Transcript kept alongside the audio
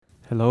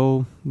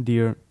Hello,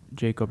 dear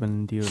Jacob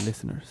and dear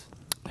listeners.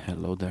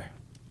 Hello there.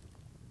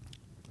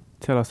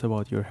 Tell us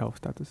about your health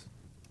status.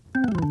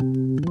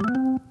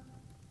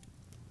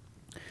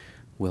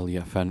 Well,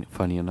 yeah,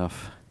 funny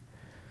enough,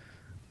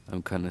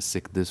 I'm kind of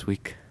sick this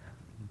week.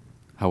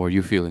 How are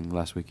you feeling?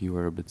 Last week you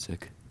were a bit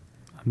sick.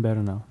 I'm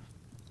better now.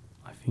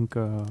 I think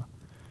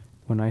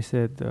when I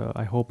said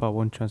I hope I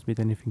won't transmit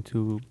anything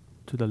to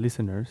the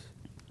listeners,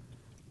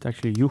 it's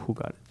actually you who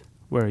got it.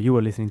 Where you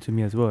were listening to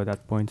me as well at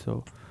that point,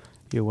 so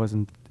it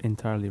wasn't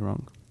entirely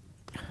wrong.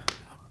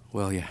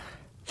 Well, yeah,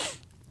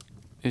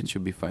 it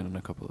should be fine in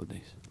a couple of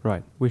days.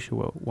 Right. Wish you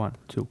well. 1,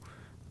 2.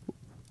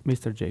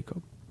 Mr.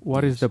 Jacob,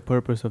 what is Yes. the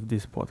purpose of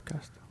this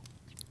podcast?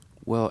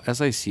 Well, as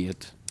I see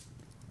it,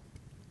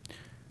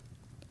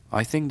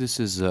 I think this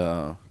is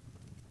a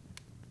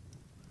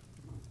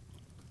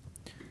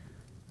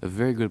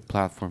very good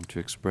platform to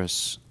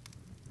express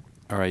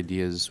our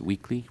ideas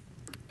weekly,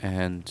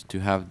 and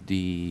to have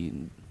the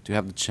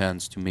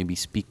chance to maybe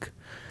speak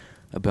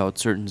about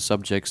certain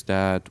subjects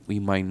that we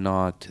might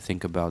not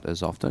think about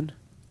as often,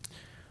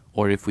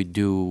 or if we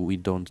do, we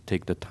don't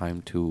take the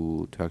time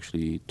to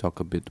actually talk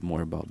a bit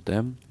more about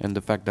them. And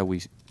the fact that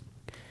we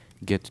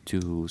get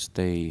to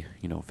stay,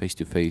 face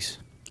to face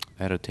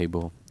at a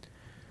table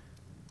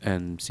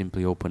and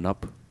simply open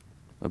up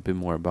a bit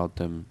more about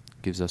them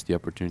gives us the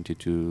opportunity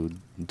to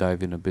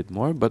dive in a bit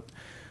more. But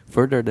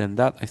further than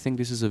that, I think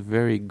this is a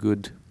very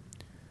good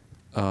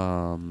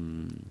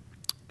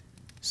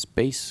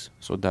space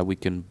so that we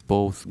can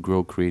both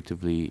grow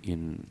creatively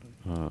in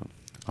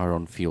our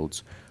own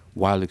fields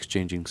while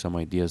exchanging some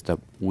ideas that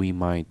we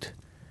might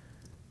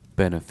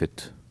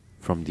benefit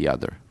from the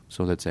other.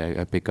 So let's say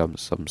I pick up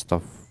some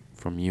stuff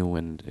from you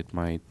and it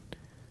might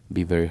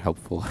be very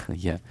helpful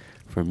yeah,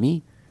 for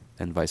me,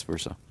 and vice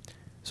versa.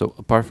 So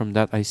apart from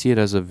that, I see it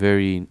as a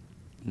very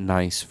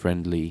nice,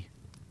 friendly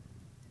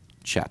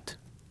chat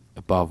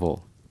above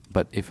all.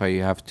 But if I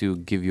have to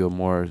give you a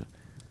more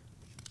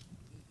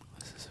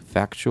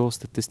factual,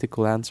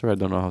 statistical answer, I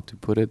don't know how to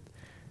put it.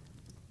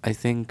 I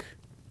think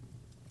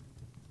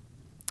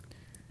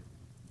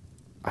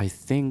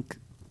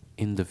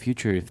in the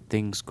future, if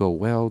things go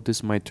well,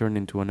 this might turn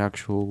into an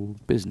actual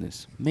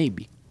business.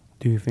 Maybe.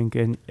 Do you think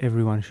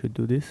everyone should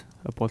do this?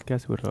 A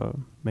podcast with a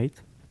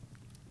mate?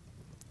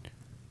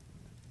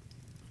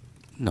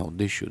 No,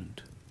 they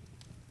shouldn't.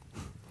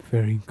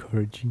 Very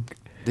encouraging.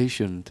 They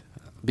shouldn't.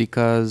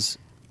 Because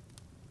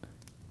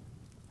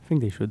I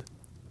think they should.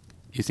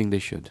 you think they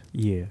should.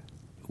 Yeah.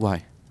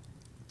 Why?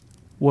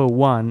 Well,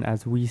 one,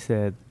 as we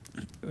said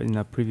in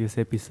a previous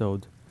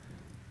episode,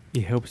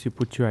 it helps you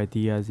put your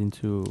ideas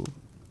into,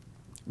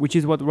 which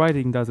is what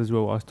writing does as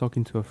well. I was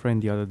talking to a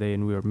friend the other day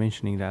and we were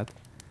mentioning that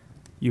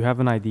you have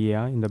an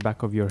idea in the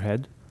back of your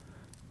head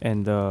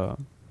and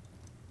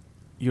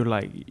you're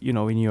like,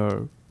 in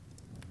your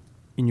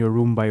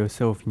room by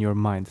yourself, in your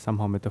mind,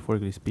 somehow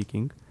metaphorically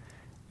speaking,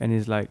 and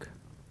it's like,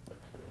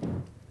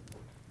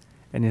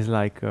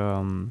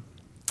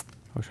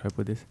 how should I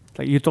put this? It's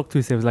like you talk to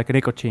yourself, it's like an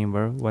echo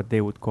chamber, what they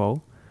would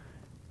call,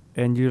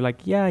 and you're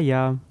like,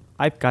 yeah,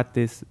 I've got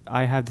this,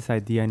 I have this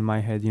idea in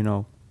my head,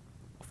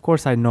 of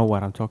course I know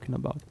what I'm talking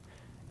about.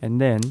 And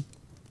then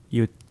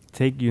you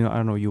take,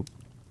 you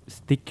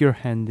stick your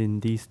hand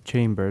in these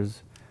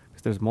chambers,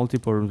 because there's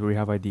multiple rooms where you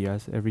have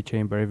ideas, every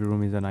chamber, every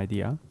room is an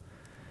idea.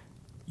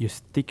 You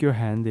stick your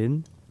hand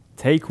in,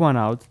 take one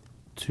out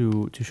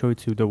to show it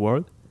to the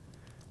world,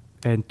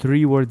 and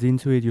 3 words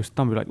into it, you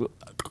stumble, like,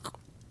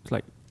 it's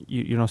like,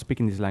 you're not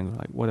speaking this language,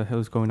 like, what the hell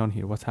is going on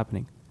here, what's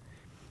happening?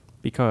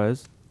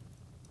 Because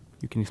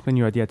you can explain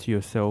your idea to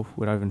yourself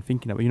without even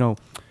thinking about it.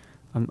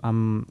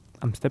 I'm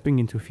stepping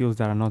into fields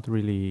that are not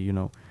really,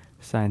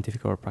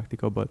 scientific or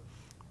practical, but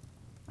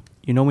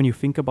when you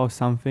think about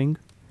something,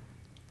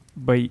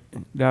 but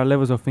there are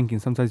levels of thinking.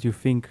 Sometimes you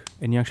think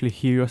and you actually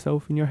hear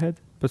yourself in your head,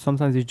 but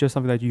sometimes it's just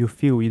something that you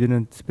feel, you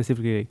didn't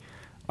specifically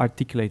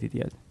articulate it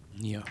yet.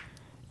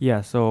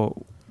 Yeah,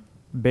 so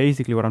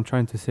basically what I'm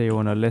trying to say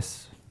on a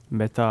less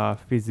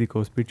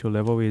metaphysical, spiritual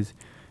level is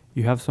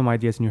you have some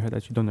ideas in your head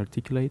that you don't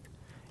articulate,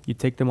 you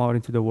take them out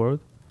into the world,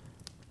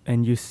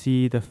 and you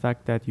see the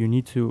fact that you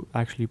need to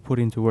actually put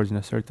into words in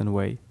a certain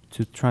way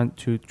to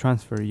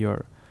transfer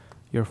your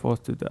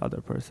thoughts to the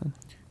other person.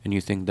 And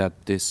you think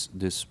that this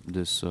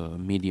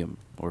medium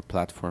or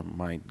platform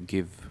might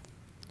give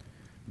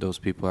those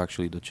people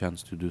actually the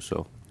chance to do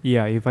so?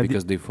 Yeah,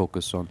 because they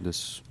focus on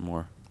this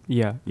more.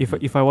 Yeah,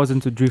 Mhm. if I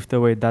wasn't to drift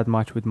away that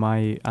much with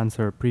my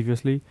answer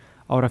previously,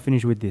 I would have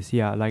finished with this.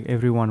 Yeah, like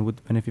everyone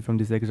would benefit from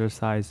this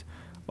exercise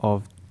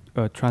of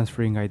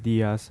transferring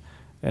ideas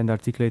and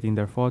articulating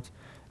their thoughts,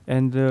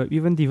 and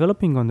even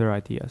developing on their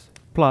ideas.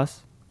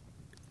 Plus,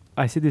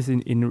 I see this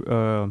in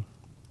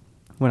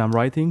when I'm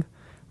writing,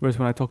 whereas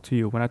when I talk to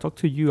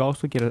you, I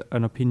also get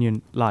an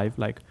opinion live,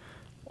 like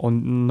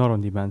on not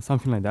on demand,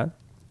 something like that,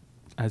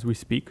 as we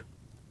speak,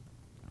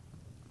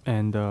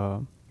 and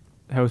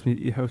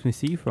it helps me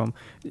see from.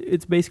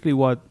 It's basically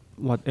what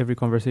every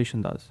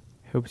conversation does.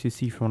 Helps you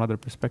see from another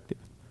perspective.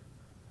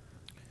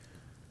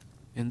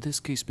 In this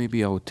case,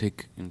 maybe I would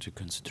take into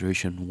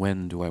consideration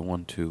when do I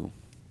want to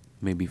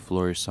maybe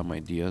flourish some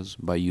ideas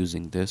by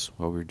using this,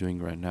 what we're doing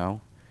right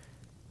now,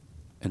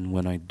 and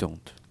when I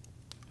don't.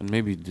 And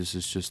maybe this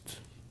is just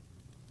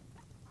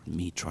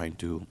me trying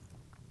to,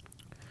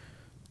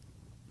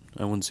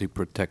 I wouldn't say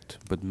protect,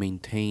 but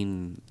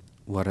maintain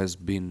what has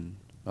been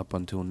up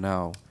until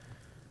now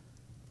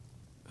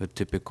a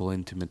typical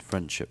intimate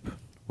friendship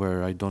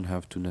where I don't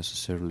have to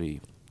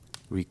necessarily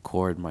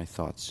record my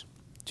thoughts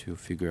to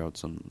figure out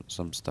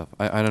some stuff.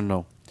 I don't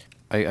know.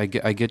 I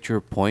get your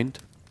point.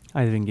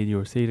 I didn't get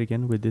your say it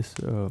again with this.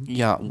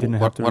 Yeah, Didn't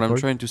have what to what I'm record?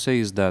 trying to say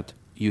is that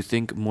you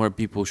think more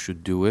people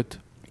should do it.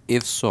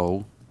 If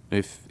so,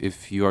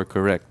 if you are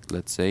correct,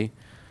 let's say,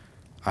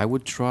 I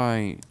would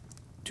try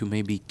to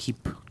maybe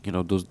keep,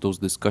 those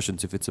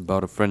discussions. If it's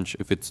about a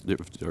friendship, if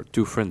there are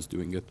two friends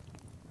doing it,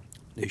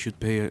 they should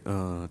pay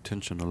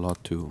attention a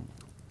lot to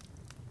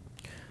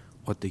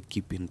what they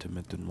keep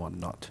intimate and what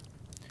not.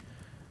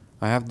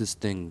 I have this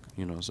thing,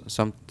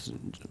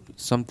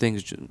 some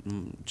things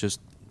just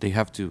they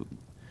have to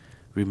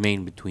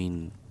remain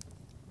between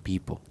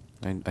people.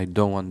 I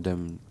don't want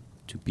them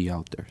to be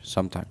out there.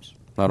 Sometimes,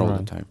 not all the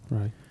Right, time.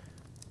 Right.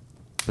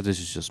 But this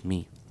is just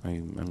me.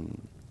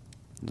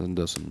 That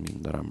doesn't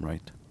mean that I'm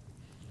right.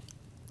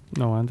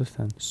 No, I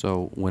understand.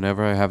 So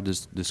whenever I have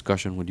this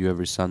discussion with you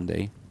every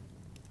Sunday,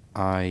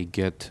 I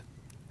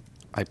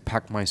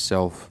pack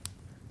myself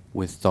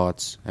with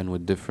thoughts and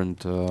with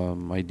different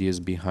ideas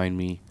behind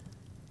me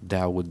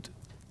that would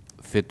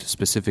fit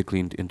specifically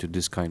into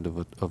this kind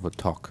of a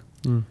talk.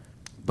 Mm.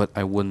 But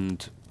I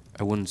wouldn't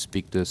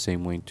speak the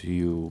same way to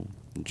you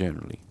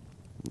generally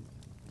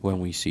when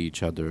we see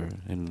each other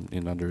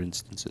in other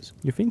instances.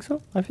 You think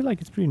so? I feel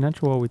like it's pretty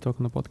natural what we talk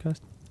on the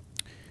podcast.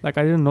 Like,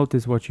 I didn't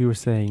notice what you were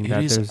saying. It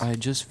that is. there's I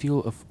just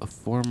feel a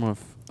form of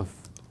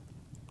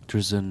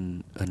there's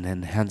an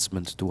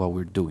enhancement to what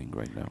we're doing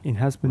right now.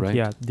 enhancement. right?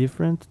 Yeah,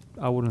 different.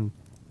 I wouldn't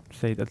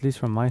say it, at least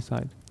from my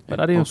side. But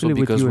And I didn't also feel it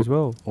with because you we're- as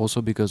well.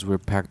 Also because we're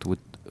packed with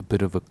a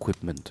bit of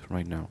equipment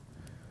right now.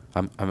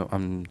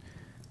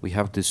 We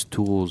have these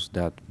tools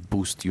that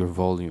boost your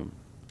volume,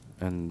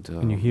 and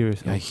And you hear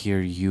yourself. I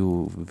hear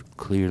you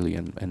clearly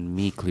and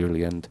me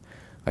clearly, and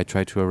I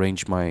try to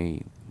arrange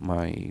my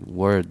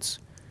words,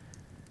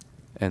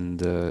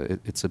 and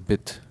it's a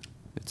bit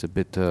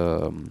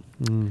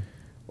Mm.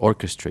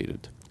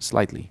 orchestrated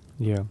slightly,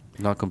 Yeah.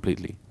 not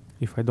completely.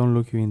 If I don't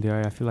look you in the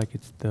eye, I feel like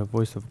it's the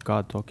voice of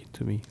God talking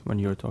to me when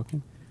you're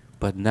talking.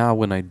 But now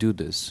when I do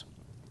this,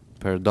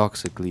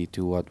 paradoxically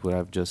to what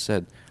I've just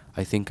said,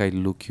 I think I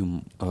look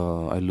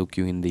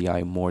you in the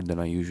eye more than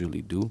I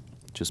usually do,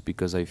 just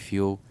because I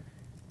feel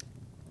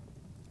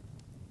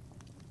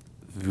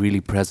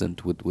really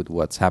present with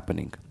what's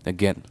happening.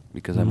 Again,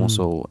 because I'm Mm.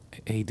 also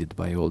aided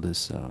by all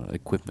this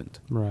equipment,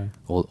 Right.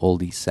 all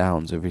these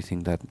sounds,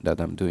 everything that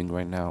I'm doing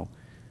right now.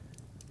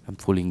 I'm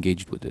fully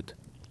engaged with it.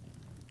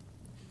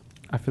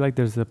 I feel like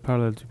there's a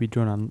parallel to be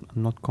drawn. I'm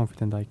not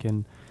confident I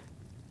can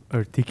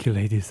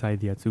articulate this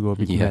idea to go a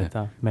bit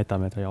Yeah.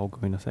 meta. I'll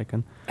go in a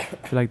second. I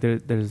feel like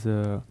there's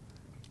a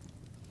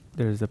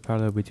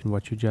parallel between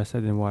what you just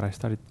said and what I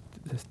started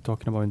just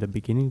talking about in the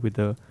beginning with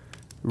the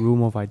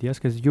room of ideas.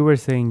 Because you were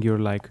saying you're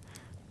like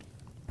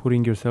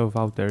putting yourself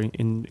out there.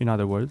 In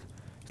other words,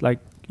 it's like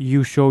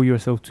you show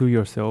yourself to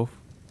yourself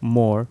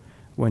more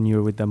when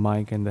you're with the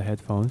mic and the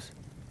headphones.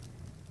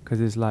 Because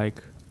it's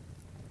like,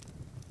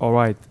 all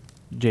right,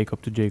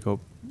 Jacob to Jacob,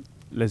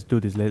 let's do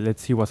this.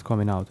 Let's see what's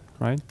coming out,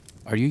 right?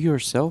 Are you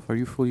yourself? Are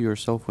you fully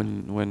yourself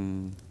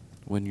when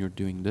you're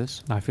doing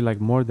this? I feel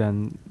like more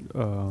than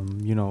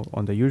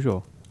on the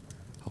usual.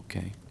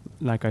 Okay,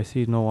 Like I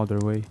see it no other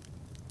way.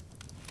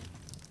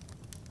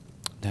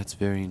 that's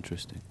very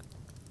interesting.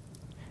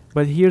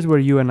 But here's where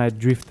you and I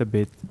drift a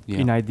bit Yeah.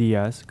 in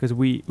ideas, because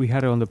we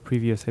had it on the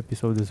previous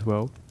episode as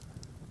well.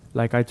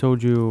 Like I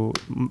told you,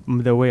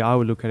 the way I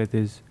would look at it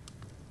is,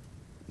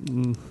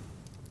 I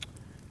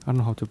don't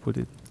know how to put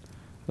it.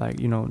 Like,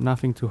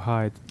 nothing to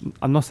hide.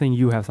 I'm not saying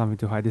you have something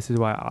to hide. This is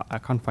why I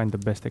can't find the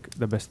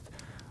best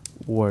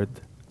word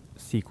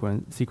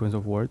sequence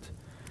of words.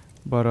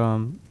 But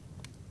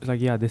it's like,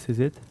 yeah, this is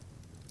it.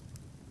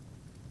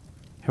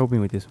 Help me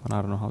with this one.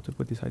 I don't know how to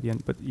put this idea,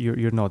 but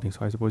you're nodding,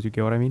 so I suppose you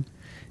get what I mean.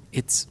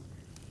 It's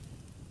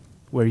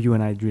Where you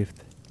and I drift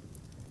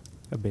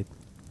a bit.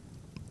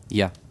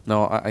 yeah.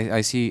 No,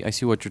 I see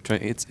what you're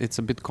trying. It's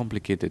a bit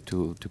complicated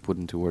to put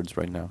into words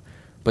right now.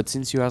 But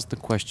since you asked the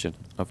question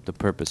of the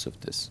purpose of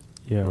this,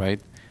 Yeah. right?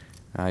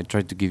 I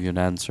tried to give you an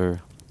answer.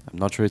 I'm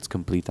not sure it's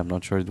complete. I'm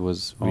not sure it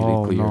was really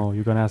Oh clear. no,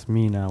 you're gonna ask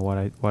me now what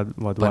do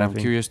But I I'm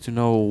think? curious to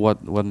know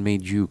what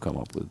made you come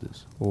up with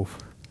this. Oof,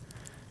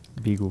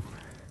 big oof.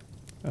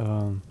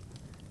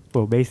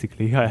 Well,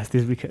 basically, I asked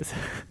this because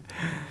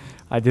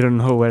I didn't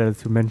know whether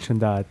to mention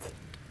that.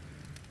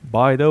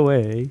 By the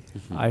way,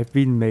 Mhm. I've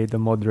been made the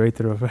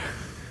moderator of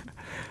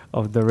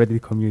of the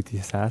Reddit community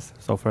SaaS,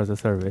 software as a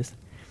service.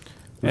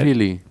 And-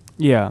 Really?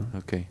 Yeah.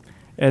 Okay.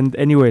 And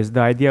anyways, the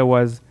idea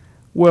was,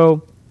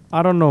 well,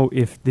 I don't know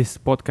if this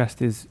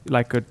podcast is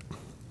like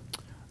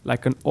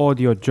an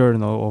audio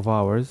journal of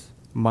ours,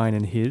 mine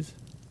and his.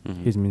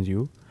 Mhm. His means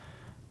you.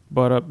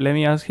 But let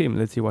me ask him.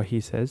 Let's see what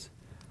he says.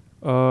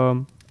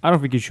 I don't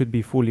think it should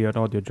be fully an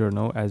audio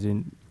journal, as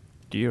in,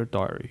 dear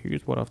diary,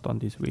 here's what I've done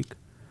this week.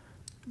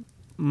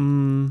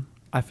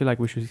 I feel like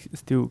we should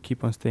still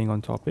keep on staying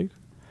on topic.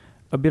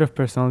 A bit of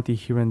personality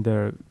here and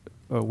there,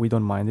 we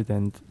don't mind it,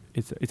 and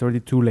it's already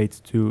too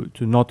late to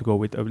not go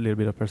with a little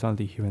bit of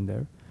personality here and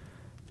there.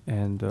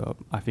 And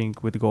I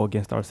think we'd go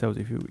against ourselves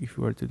if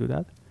we were to do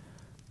that.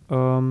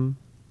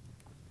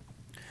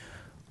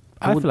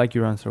 I feel like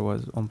your answer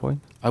was on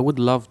point. I would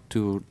love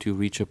to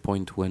reach a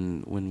point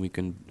when we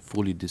can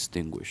fully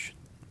distinguish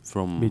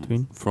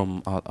Between?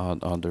 from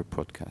other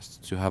podcasts,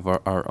 to have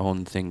our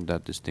own thing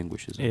that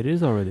distinguishes it. It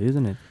is already,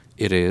 isn't it?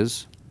 It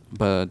is,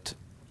 but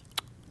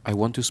I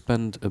want to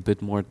spend a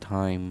bit more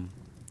time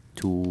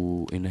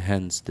to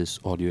enhance this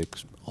audio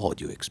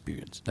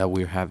experience that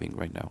we're having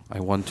right now. I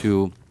want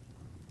to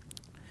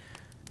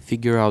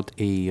figure out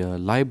a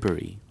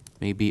library,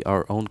 maybe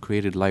our own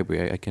created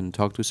library. I can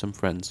talk to some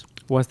friends.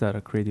 What's that,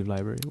 a creative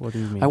library? What do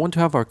you mean? I want to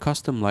have our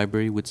custom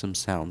library with some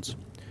sounds.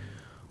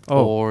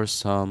 Or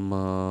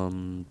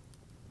some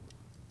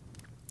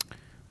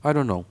I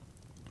don't know.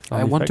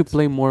 Sound I want to effects?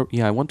 play more.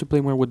 Yeah, I want to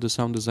play more with the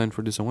sound design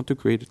for this. I want to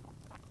create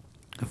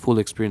a full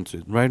experience.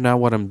 Right now,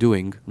 what I'm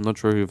doing, I'm not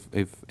sure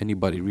if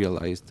anybody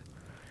realized,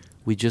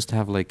 we just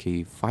have like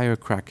a fire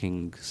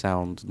cracking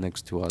sound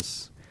next to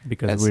us.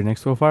 Because we're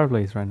next to a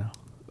fireplace right now.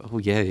 Oh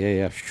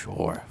yeah,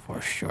 sure,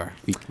 for sure.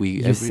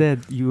 We You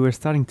said you were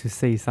starting to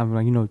say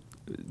something like,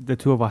 the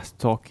two of us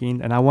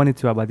talking, and I wanted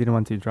to, but I didn't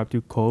want to interrupt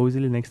you,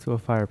 cozily next to a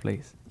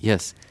fireplace.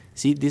 Yes.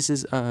 See, this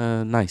is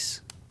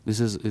nice. This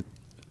is it.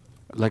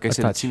 Like I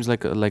said, touch. it seems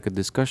like a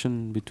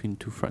discussion between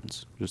two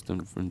friends, just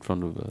in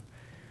front of a.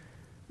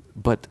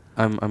 But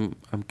I'm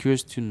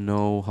curious to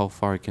know how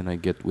far can I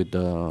get with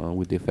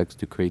the effects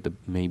to create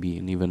maybe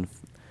an even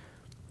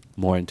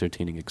more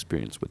entertaining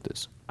experience with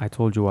this. I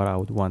told you what I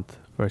would want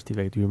first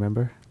effect. Do you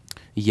remember?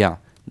 Yeah,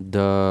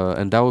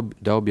 and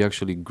that would be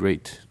actually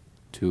great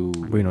to.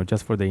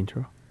 Just for the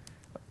intro.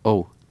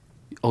 Oh,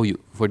 you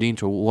for the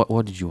intro.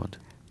 What did you want?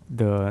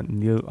 The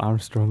Neil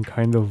Armstrong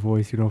kind of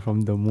voice,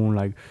 from the moon,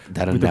 like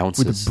That with the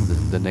announces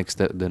the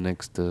next.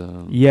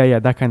 yeah,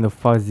 that kind of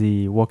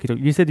fuzzy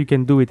walkie-talkie. You said you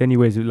can do it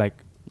anyways,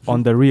 like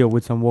on the reel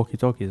with some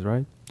walkie-talkies,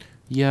 right?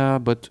 Yeah,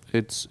 but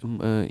it's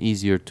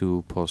easier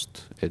to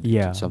post edit.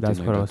 Yeah, something that's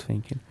like what that. I was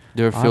thinking.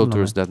 There are I don't know,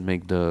 filters man. that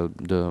make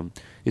the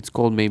it's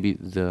called maybe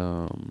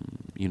the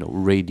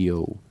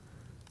radio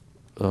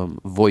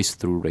voice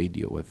through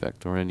radio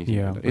effect or anything.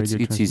 Yeah, like that. It's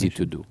radio easy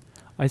to transmission. do.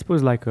 I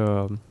suppose like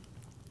a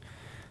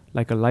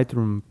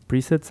Lightroom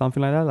preset,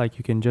 something like that. Like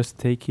you can just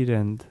take it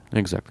and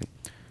Exactly.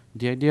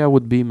 The idea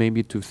would be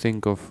maybe to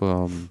think of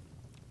a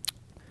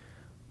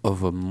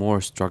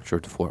more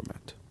structured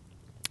format.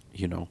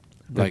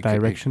 the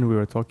direction we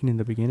were talking in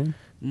the beginning.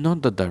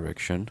 Not the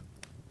direction,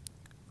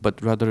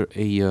 but rather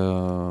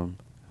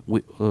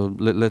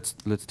let's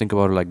think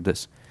about it like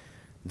this.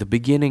 The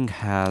beginning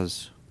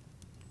has,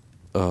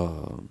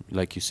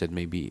 like you said,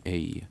 maybe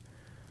a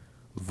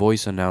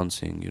voice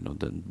announcing,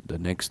 the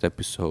next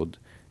episode.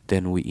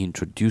 Then we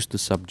introduce the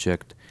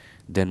subject.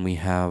 Then we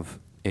have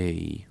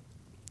a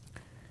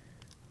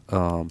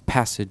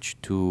passage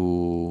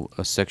to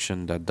a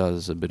section that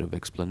does a bit of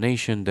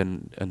explanation.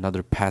 Then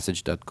another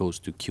passage that goes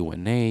to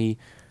Q&A.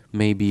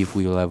 Maybe if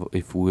we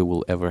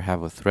will ever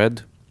have a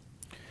thread.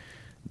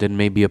 Then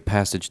maybe a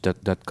passage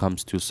that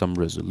comes to some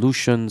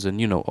resolutions,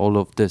 and all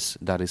of this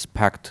that is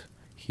packed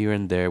here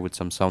and there with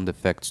some sound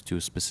effects to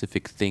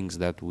specific things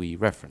that we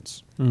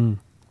reference.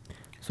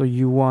 So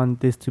you want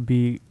this to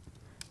be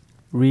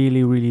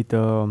really, really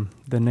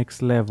the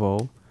next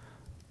level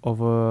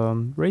of a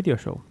radio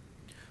show.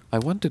 I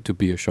want it to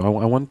be a show.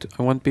 I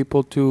want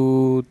people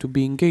to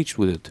be engaged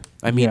with it.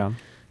 I mean, yeah.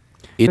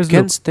 it Because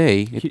can look,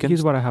 stay.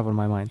 Here's what I have on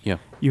my mind. Yeah.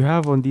 You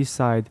have on this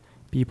side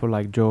people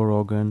like Joe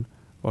Rogan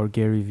or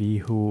Gary Vee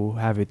who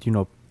have it,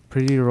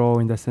 pretty raw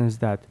in the sense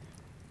that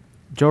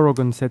Joe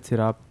Rogan sets it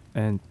up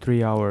and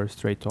 3 hours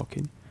straight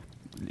talking.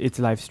 It's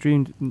live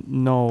streamed,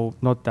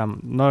 not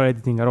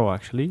editing at all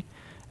actually.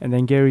 And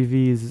then Gary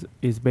Vee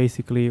is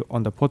basically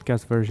on the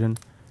podcast version.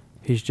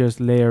 He's just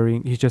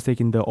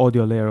taking the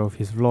audio layer of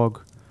his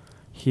vlog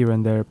here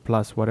and there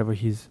plus whatever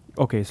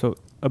so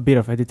a bit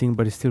of editing,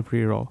 but it's still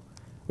pretty raw.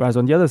 Whereas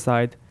on the other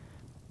side,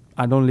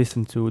 I don't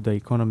listen to The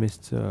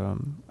Economist.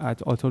 I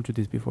told you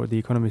this before. The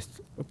Economist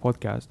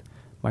podcast,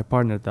 my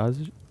partner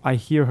does. I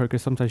hear her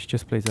because sometimes she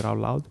just plays it out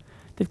loud.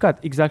 They've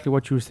got exactly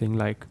what you're saying.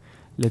 Like,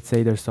 let's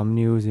say there's some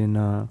news in,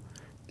 I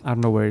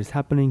don't know where it's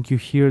happening. You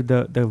hear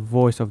the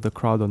voice of the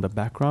crowd on the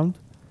background,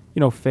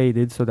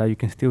 faded so that you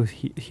can still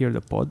hear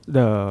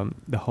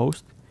the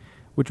host,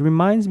 which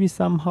reminds me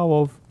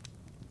somehow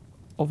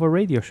of a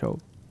radio show.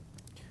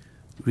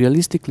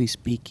 Realistically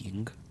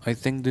speaking, I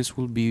think this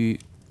will be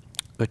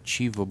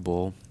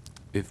achievable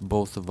if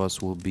both of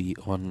us will be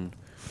on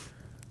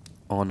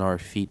our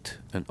feet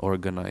and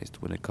organized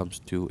when it comes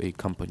to a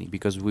company,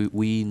 because we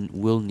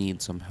will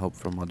need some help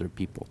from other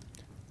people.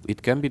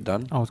 It can be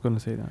done. I was gonna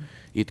say that.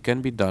 It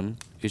can be done.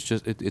 It's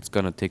just it's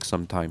gonna take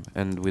some time,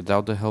 and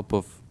without the help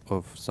of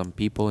some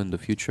people in the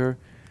future,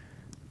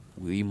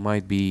 we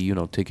might be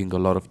taking a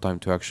lot of time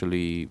to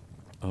actually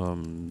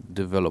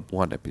develop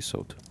one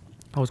episode.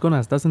 I was gonna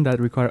ask, doesn't that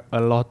require a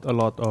lot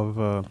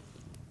of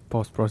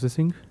post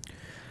processing?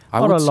 I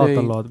Not would say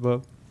a lot,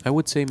 but I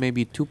would say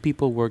maybe two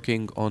people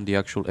working on the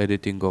actual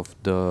editing of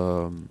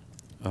the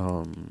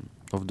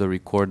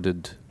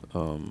recorded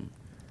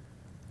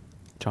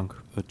chunk.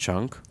 a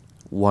chunk.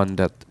 One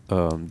that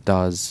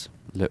does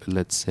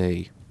let's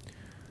say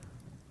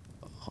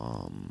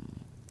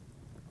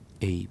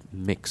a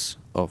mix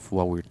of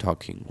what we're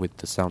talking with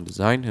the sound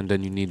design, and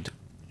then you need,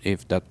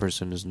 if that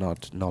person is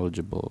not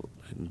knowledgeable,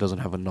 doesn't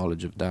have a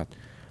knowledge of that,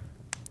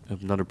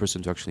 another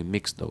person to actually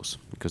mix those,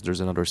 because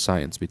there's another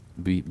science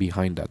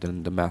behind that,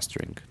 and the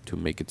mastering to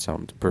make it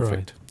sound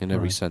perfect in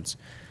every sense,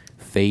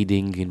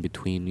 fading in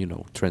between,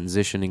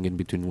 transitioning in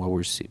between what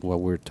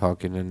we're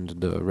talking and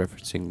the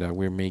referencing that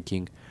we're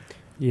making.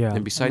 Yeah.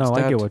 And besides no,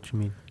 that, I get what you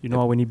mean. You know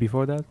what we need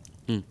before that?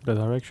 Mm. The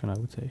direction, I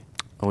would say.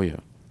 Oh yeah,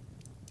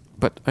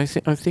 but I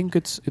think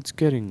it's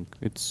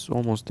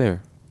almost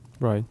there.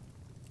 Right.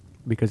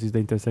 Because it's the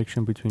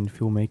intersection between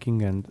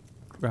filmmaking and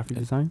graphic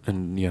design.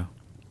 And yeah,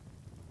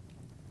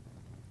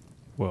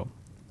 Well,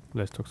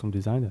 let's talk some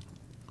design then,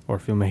 or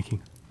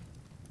filmmaking.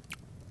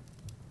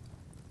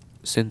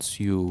 since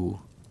you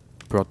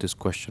brought this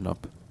question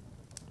up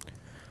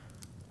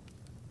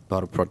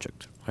about a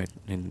project, right?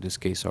 In this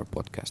case, our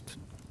podcast,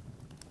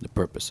 the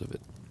purpose of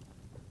it,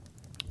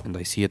 and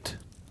I see it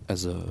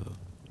as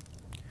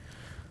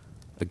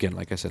again,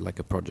 like I said, like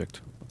a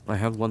project. I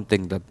have one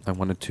thing that I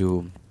wanted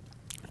to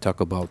talk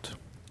about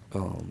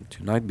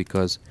tonight,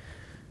 because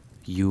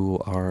you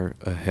are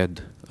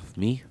ahead of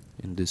me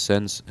in this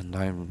sense, and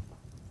I'm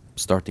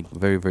starting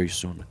very, very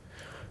soon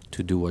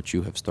to do what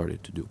you have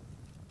started to do.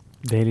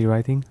 Daily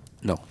writing?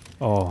 No.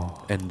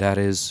 Oh. And that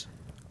is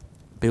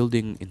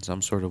building in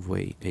some sort of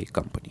way a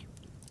company.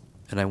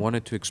 And I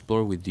wanted to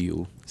explore with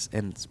you,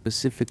 and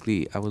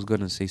specifically I was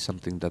going to say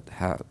something that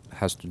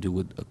has to do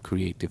with a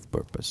creative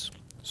purpose.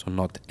 So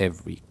not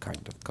every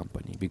kind of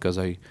company, because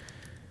I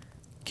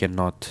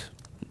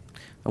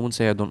wouldn't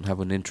say I don't have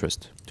an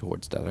interest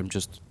towards that. I'm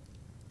just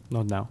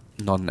Not now.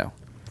 not now.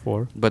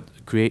 For? But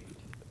create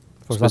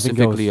For something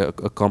specifically else.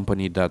 a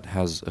company that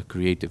has a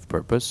creative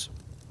purpose.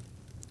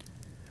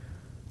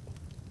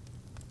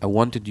 I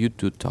wanted you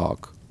to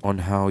talk on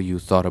how you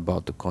thought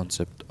about the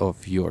concept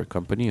of your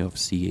company, of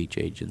CH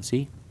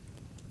Agency.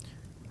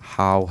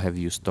 How have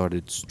you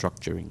started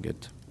structuring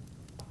it?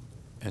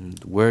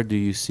 And where do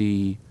you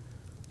see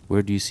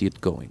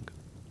it going?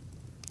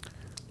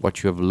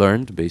 What you have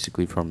learned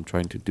basically from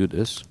trying to do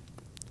this,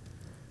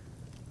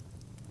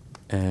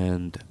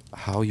 and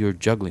how you're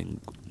juggling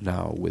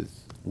now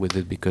with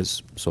it,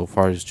 because so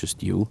far it's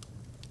just you.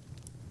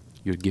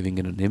 You're giving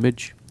it an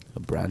image, a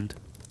brand,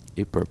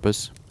 a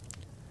purpose,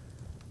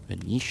 a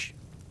niche,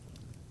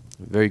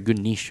 a very good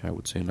niche, I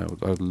would say, and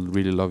I'd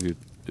really love you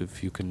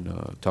if you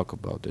can talk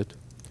about it.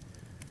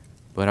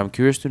 But I'm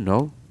curious to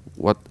know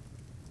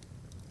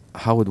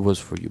how it was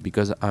for you,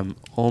 because I'm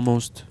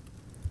almost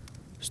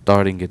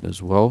starting it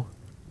as well,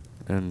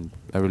 and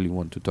I really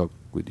want to talk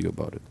with you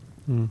about it.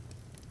 Mm.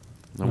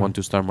 I want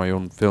to start my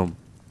own film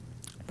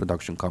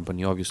production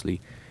company, obviously,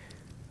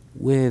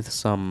 with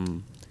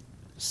some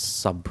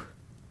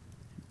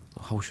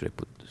how should I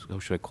put this? How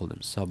should I call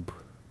them?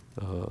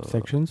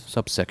 Sections?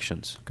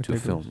 Subsections to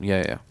Categories? film.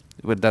 Yeah.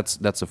 But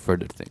that's a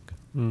further thing.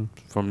 Mm.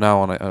 From now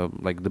on,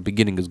 like the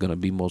beginning is gonna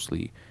be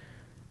mostly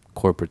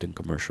corporate and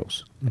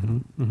commercials.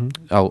 Mm-hmm. Mm-hmm.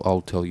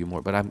 I'll tell you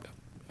more, but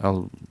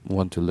I'll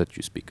want to let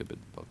you speak a bit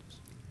about this.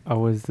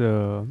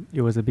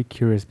 It was a bit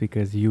curious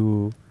because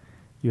you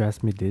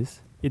asked me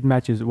this. It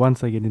matches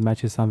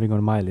something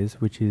on my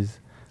list, which is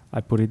I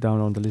put it down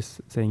on the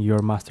list saying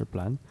your master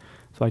plan.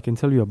 So I can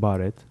tell you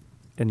about it,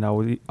 and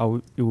it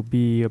will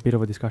be a bit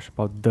of a discussion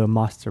about the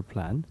master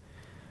plan.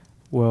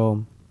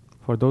 Well,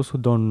 for those who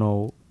don't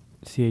know,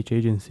 CH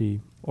Agency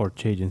or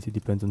Ch Agency,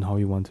 depends on how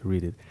you want to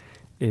read it,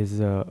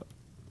 is an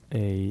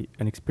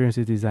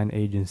experiences design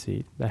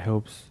agency that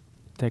helps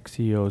tech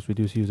CEOs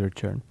reduce user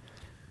churn.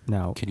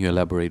 Now, Can you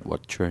elaborate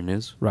what churn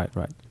is? right.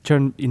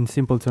 Churn in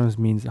simple terms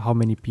means how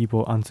many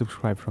people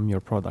unsubscribe from your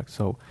product.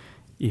 So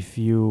if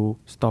you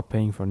stop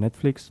paying for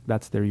Netflix,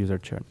 that's their user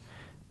churn.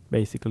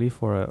 Basically,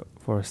 for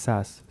a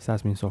SaaS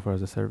means software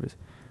as a service.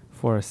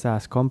 For a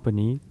SaaS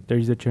company, their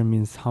user churn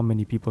means how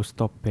many people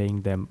stop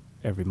paying them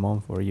every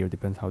month or a year,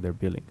 depends how they're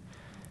billing.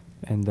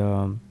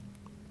 And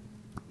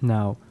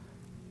now,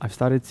 I've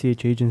started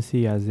CH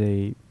Agency as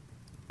an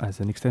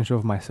extension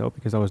of myself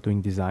because I was still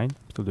doing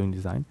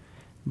design.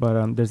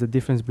 But there's a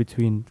difference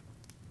between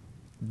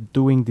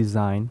doing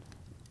design.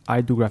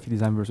 I do graphic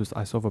design versus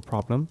I solve a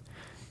problem.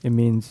 It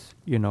means,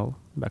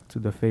 back to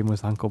the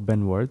famous Uncle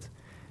Ben words,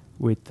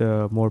 with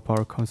more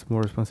power comes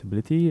more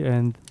responsibility,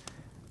 and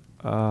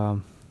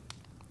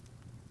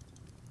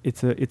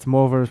it's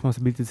more of a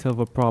responsibility to solve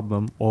a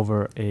problem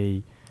over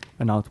an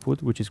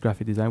output, which is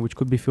graphic design, which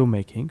could be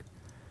filmmaking.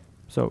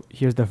 So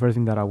here's the first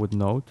thing that I would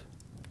note.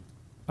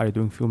 Are you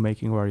doing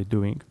filmmaking, or are you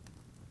doing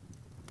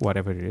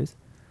whatever it is,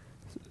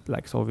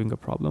 like solving a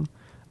problem?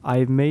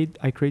 I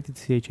created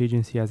CH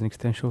Agency as an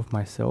extension of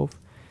myself.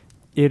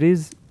 It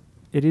is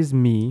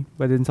me,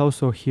 but it's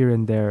also here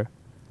and there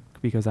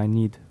because I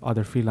need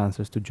other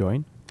freelancers to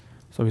join.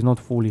 So it's not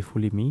fully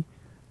me.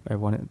 I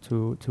wanted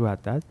to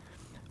add that.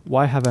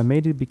 Why have I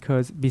made it?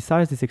 Because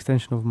besides this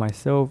extension of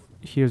myself,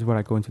 here's where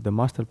I go into the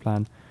master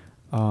plan.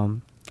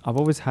 I've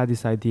always had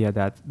this idea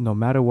that no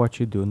matter what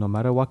you do, no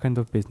matter what kind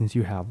of business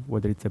you have,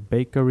 whether it's a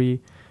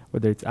bakery,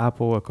 whether it's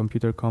Apple, a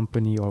computer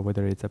company, or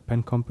whether it's a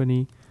pen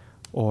company,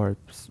 or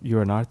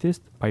you're an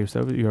artist by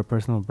yourself, you're a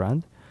personal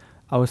brand,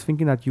 I was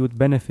thinking that you would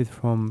benefit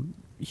from,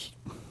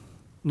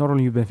 not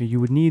only you benefit,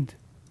 you would need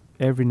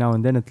every now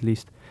and then at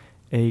least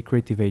a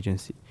creative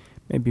agency.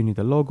 Maybe you need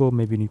a logo,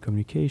 maybe you need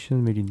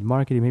communication, maybe you need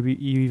marketing, maybe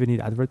you even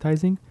need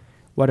advertising,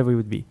 whatever it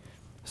would be.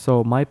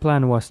 So my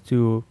plan was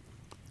to,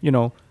 you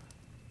know,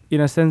 in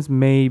a sense,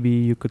 maybe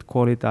you could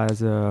call it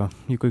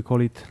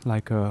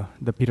like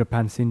the Peter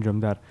Pan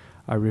syndrome, that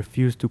I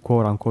refuse to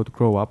quote unquote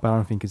grow up. I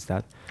don't think it's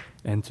that.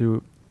 And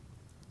to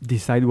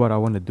decide what I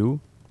want to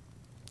do.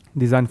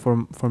 Design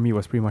for me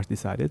was pretty much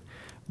decided.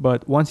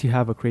 But once you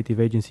have a creative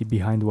agency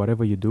behind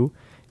whatever you do,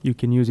 you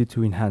can use it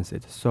to enhance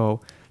it.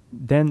 So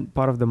then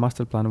part of the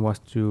master plan was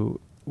to,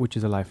 which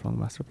is a lifelong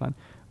master plan,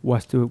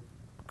 was to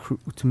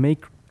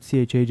make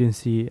CH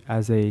Agency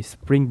as a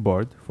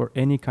springboard for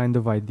any kind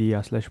of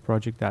idea /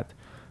 project that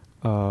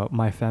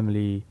my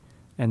family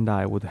and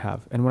I would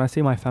have. And when I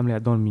say my family, I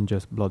don't mean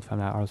just blood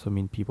family. I also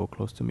mean people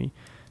close to me.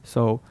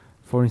 So,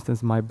 for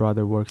instance, my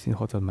brother works in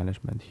hotel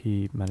management.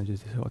 He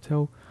manages this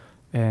hotel.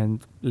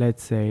 And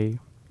let's say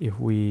if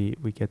we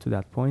get to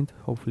that point,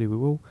 hopefully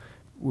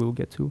we'll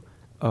get to,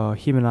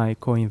 him and I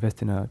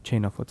co-invest in a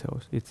chain of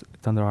hotels. It's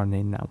under our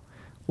name now.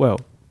 Well,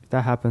 if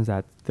that happens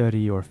at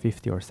 30 or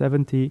 50 or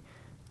 70,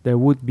 there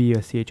would be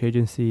a CH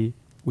Agency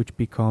which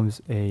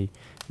becomes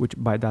which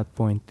by that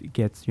point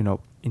gets,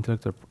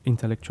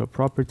 intellectual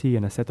property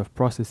and a set of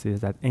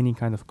processes that any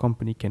kind of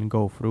company can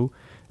go through.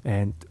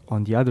 And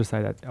on the other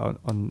side,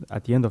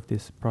 at the end of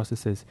these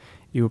processes,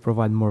 it will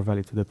provide more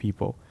value to the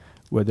people,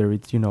 whether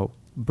it's,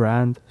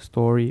 brand,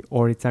 story,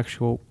 or its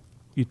actual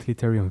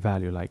utilitarian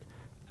value, like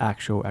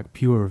actual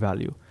pure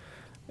value.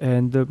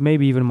 And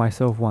maybe even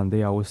myself one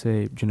day I will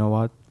say, you know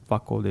what,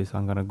 fuck all this,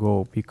 I'm gonna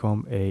go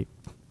become a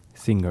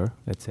singer,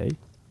 let's say,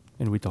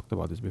 and we talked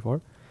about this before.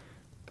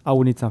 I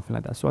would need something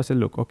like that. So I said,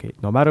 look, okay,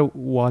 no matter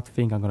what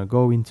thing I'm gonna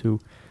go into,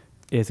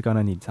 it's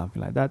gonna need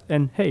something like that.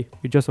 And hey,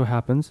 it just so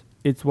happens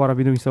it's what I've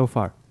been doing so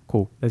far.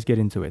 Cool, let's get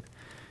into it.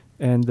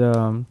 And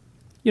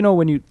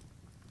when you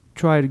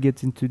try to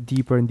get into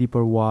deeper and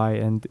deeper why,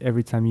 and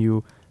every time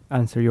you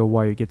answer your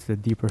why, you get to the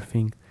deeper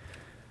thing.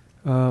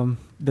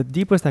 The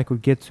deepest I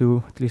could get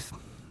to, at least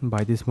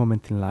by this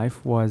moment in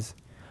life, was,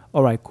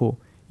 all right, cool.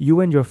 You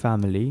and your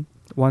family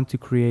want to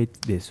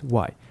create this.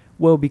 Why?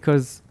 Well,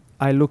 because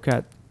I look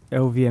at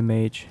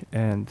LVMH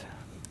and,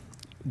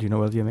 do you know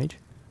LVMH?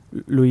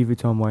 Louis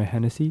Vuitton, Moet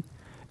Hennessy.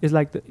 It's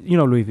like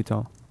Louis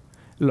Vuitton,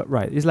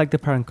 right? It's like the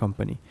parent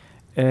company,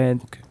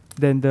 and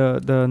then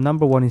the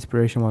number one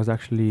inspiration was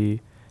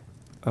actually,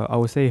 I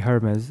would say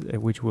Hermes,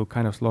 which will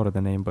kind of slaughter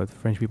the name, but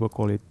French people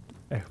call it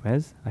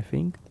Hermes, I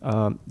think.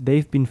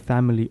 They've been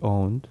family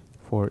owned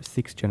for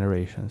 6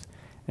 generations,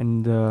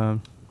 and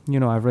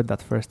I read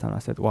that first time. I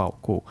said, wow,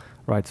 cool,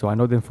 right? So I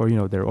know them for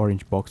their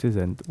orange boxes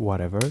and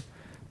whatever,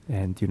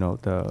 and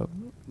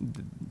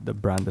the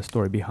brand, the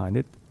story behind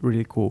it,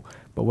 really cool.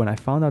 But when I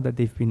found out that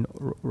they've been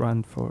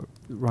run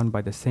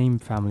by the same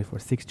family for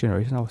 6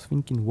 generations, I was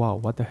thinking, wow,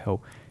 what the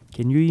hell?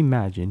 Can you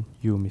imagine,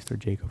 you, Mr.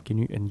 Jacob,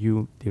 and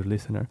you, dear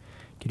listener,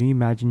 can you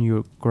imagine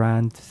your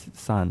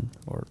grandson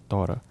or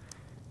daughter?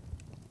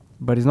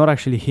 But it's not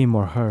actually him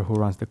or her who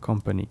runs the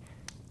company.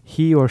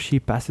 He or she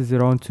passes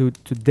it on to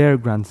their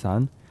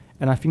grandson,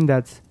 and I think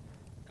that's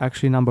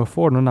actually number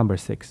 4, not number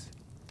 6.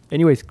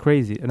 Anyways,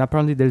 crazy. And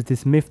apparently there's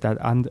this myth that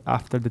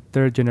after the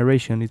 3rd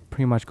generation, it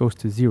pretty much goes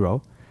to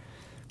 0.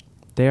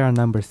 They are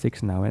number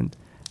 6 now, and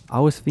I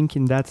was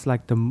thinking that's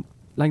like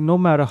no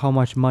matter how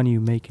much money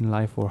you make in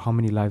life or how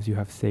many lives you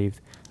have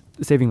saved,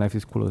 saving life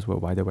is cool as well,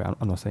 by the way.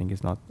 I'm not saying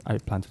it's not. I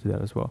plan to do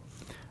that as well.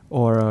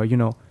 Or,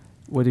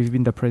 whether you've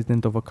been the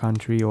president of a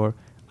country, or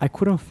I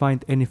couldn't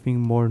find anything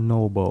more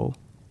noble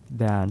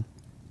than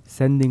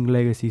sending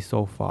legacy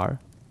so far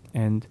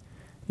and,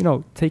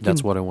 taking...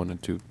 That's what I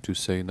wanted to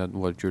say, that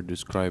what you're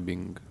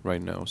describing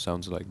right now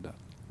sounds like that.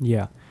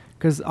 Yeah,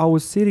 because I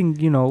was sitting,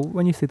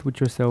 when you sit with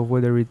yourself,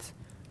 whether it's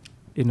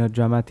in a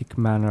dramatic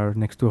manner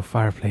next to a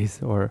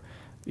fireplace or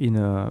in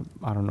a,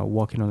 I don't know,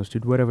 walking on the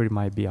street, whatever it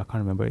might be. I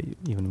can't remember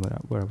even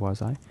where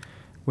was I.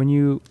 When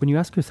you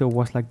ask yourself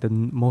what's like the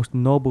most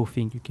noble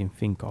thing you can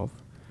think of,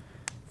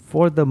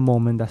 for the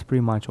moment, that's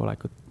pretty much all I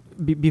could.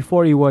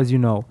 Before it was,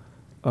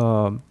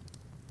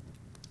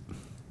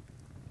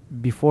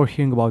 before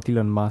hearing about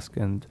Elon Musk,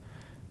 and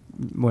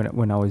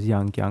when I was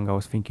young, I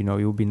was thinking,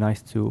 it would be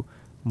nice to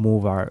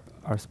move our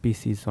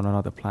species on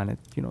another planet,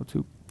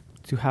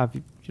 to have,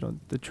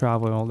 the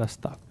travel and all that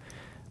stuff.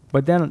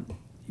 But then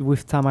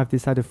with time, I've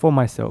decided for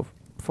myself,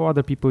 for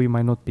other people, it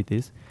might not be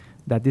this,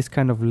 that this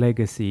kind of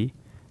legacy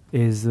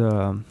is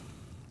the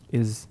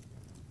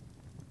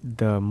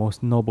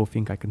most noble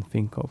thing I can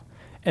think of.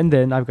 And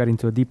then I've got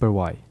into a deeper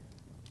why.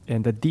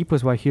 And the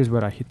deepest why, here's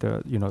where I hit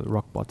the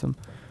rock bottom,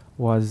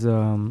 was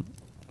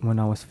when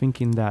I was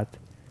thinking that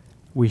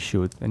we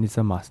should, and it's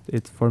a must.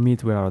 It's for me,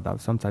 it's without a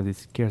doubt. Sometimes it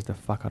scares the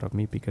fuck out of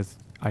me because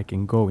I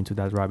can go into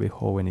that rabbit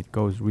hole and it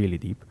goes really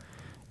deep.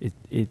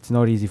 It's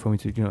not easy for me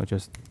to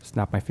just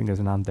snap my fingers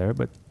and I'm there.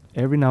 But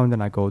every now and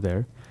then I go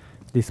there,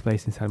 this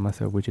place inside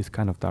myself, which is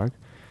kind of dark.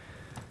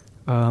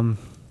 I'm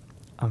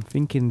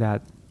thinking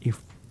that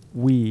if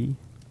we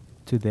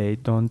today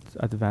don't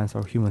advance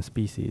our human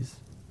species,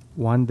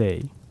 one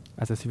day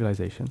as a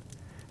civilization,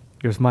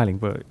 you're smiling,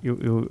 but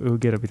you'll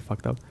get a bit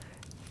fucked up.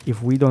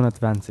 If we don't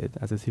advance it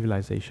as a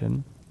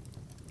civilization,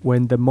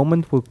 when the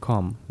moment will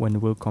come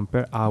when we'll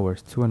compare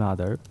ours to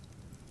another,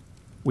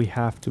 we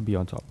have to be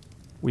on top.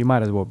 We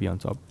might as well be on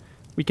top.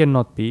 We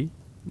cannot be,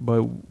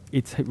 but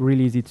it's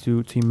really easy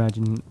to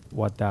imagine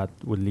what that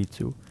would lead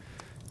to.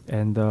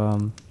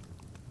 And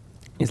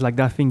it's like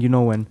that thing,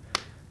 when,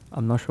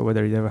 I'm not sure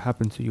whether it ever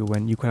happened to you,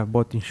 when you could have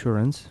bought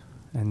insurance,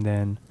 and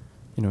then,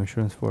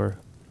 insurance for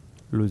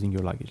losing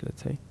your luggage,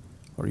 let's say,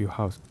 or your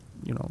house,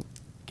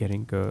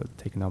 getting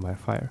taken out by a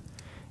fire.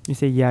 You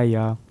say,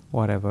 yeah,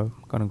 whatever,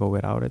 I'm gonna go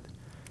without it.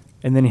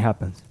 And then it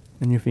happens.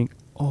 And you think,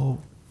 oh,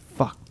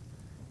 fuck,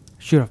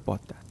 should have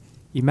bought that.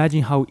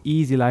 Imagine how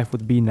easy life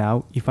would be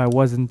now if I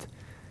wasn't,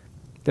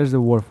 there's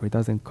a word for it,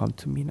 doesn't come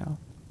to me now.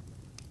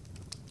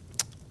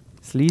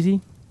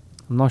 Sleazy?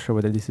 I'm not sure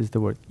whether this is the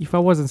word. If I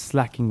wasn't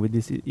slacking with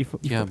this, if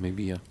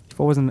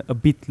I wasn't a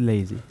bit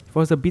lazy, if I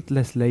was a bit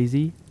less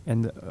lazy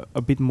and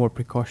a bit more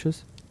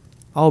precautious,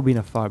 I'll be in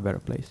a far better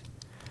place.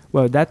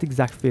 Well, that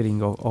exact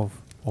feeling of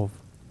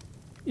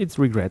it's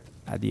regret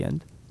at the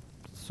end,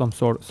 some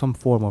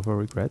form of a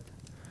regret,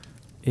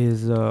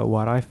 is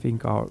what I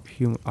think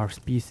our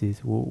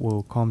species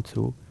will come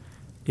to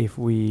if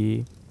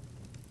we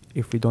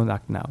don't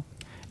act now.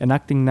 And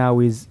acting now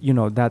is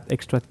that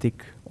extra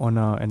tick on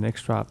an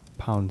extra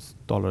pounds,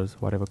 dollars,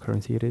 whatever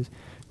currency it is,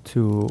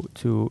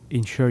 to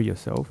insure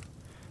yourself.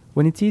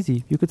 When it's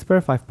easy, you could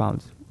spare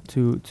 £5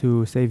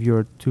 to save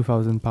your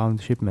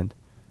 £2,000 shipment.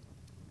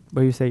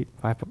 But you say,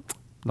 £5,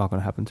 not going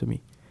to happen to me.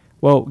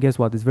 Well, guess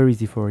what? It's very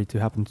easy for it to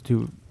happen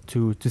to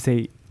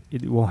say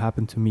it won't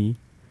happen to me,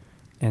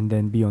 and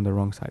then be on the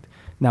wrong side.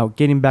 Now,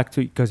 getting back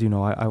to, because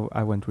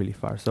I went really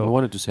far. So I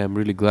wanted to say I'm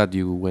really glad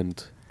you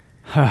went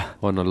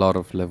on a lot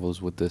of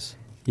levels with this.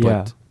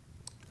 Yeah. But,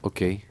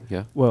 okay.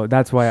 Yeah. Well,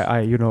 that's why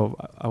I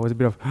was a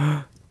bit of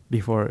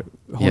before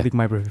holding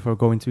my breath before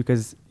going to,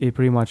 because it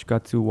pretty much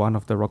got to one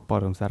of the rock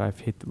bottoms that I've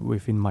hit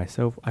within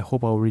myself. I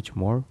hope I'll reach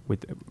more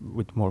with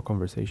more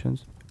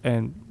conversations,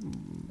 and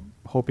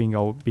hoping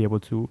I'll be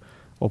able to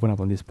open up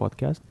on this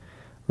podcast.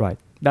 Right.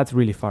 That's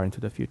really far into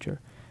the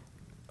future.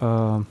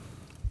 Do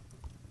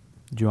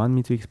you want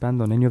me to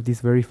expand on any of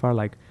these very far?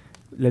 Like,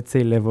 let's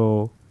say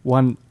level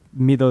 1,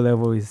 middle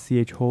level is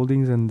CH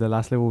Holdings, and the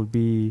last level would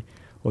be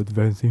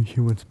advancing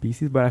human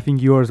species. But I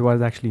think yours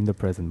was actually in the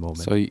present moment.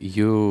 So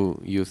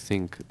you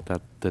think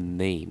that the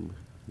name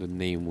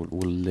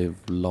will live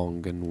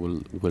long and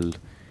will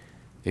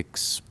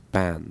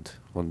expand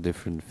on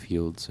different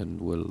fields,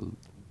 and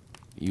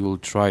you will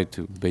try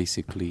to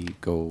basically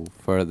go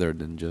further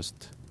than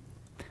just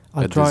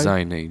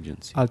design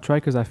agency. I'll try,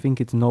 because I think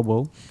it's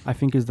noble. I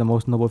think it's the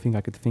most noble thing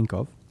I could think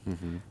of.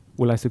 Mm-hmm.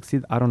 Will I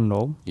succeed? I don't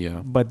know.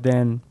 Yeah. But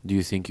then, do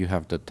you think you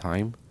have the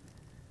time?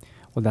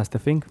 Well, that's the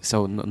thing.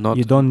 So not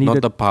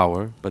the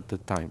power, but the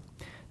time.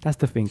 That's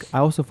the thing. I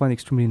also find it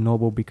extremely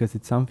noble because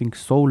it's something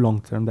so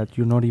long term that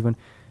you're not even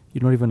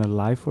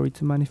alive for it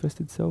to manifest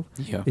itself.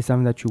 Yeah. It's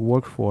something that you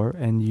work for,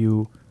 and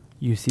you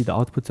see the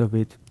outputs of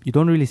it. You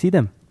don't really see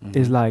them. Mm-hmm.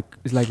 It's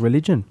like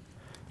religion.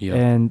 Yeah.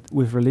 And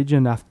with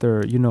religion,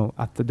 after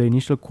the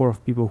initial core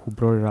of people who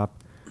brought it up,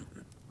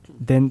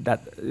 then that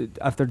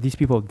after these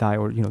people die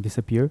or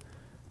disappear,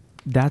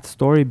 that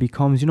story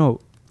becomes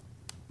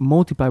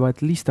multiplied by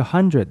at least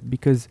 100,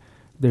 because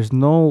there's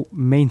no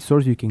main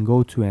source you can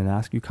go to and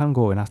ask. You can't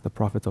go and ask the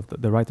prophets of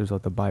the writers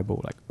of the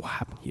Bible, like, what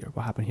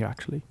happened here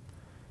actually.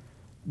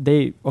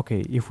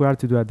 If we are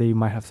to do that, they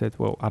might have said,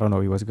 well, I don't know,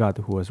 it was God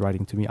who was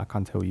writing to me, I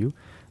can't tell you.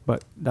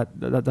 But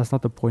that's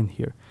not the point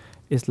here.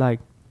 It's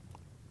like,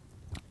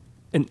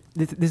 and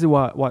this is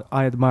what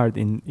I admired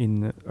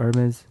in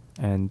Hermes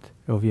and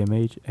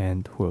LVMH,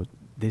 and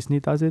Disney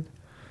does it,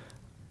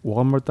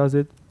 Walmart does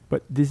it,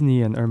 but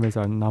Disney and Hermes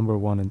are number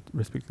 1 and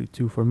respectively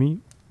 2 for me.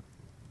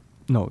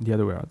 No, the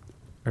other way around.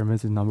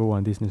 Hermes is number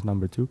 1, Disney is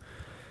number 2,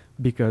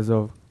 because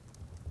of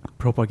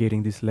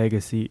propagating this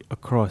legacy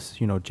across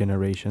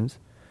generations.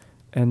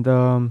 And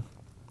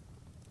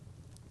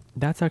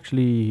that's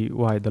actually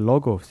why the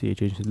logo of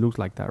CH Agency looks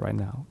like that right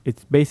now.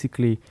 It's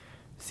basically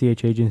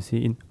CH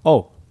Agency in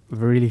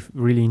really,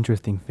 really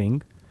interesting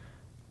thing.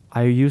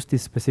 I use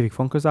this specific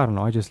font because I don't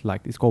know,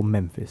 it's called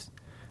Memphis.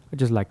 I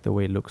just like the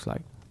way it looks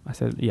like. I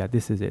said, yeah,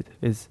 this is it.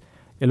 It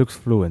looks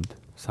fluent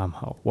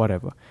somehow,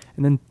 whatever.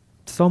 And then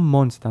some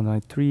months down,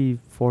 like 3,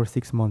 4,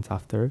 6 months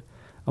after,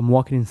 I'm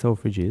walking in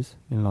Selfridges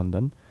in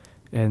London,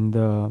 and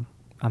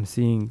I'm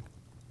seeing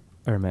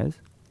Hermes,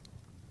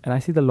 and I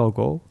see the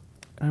logo,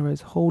 and I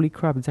realize, holy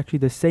crap, it's actually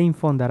the same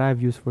font that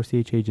I've used for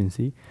CH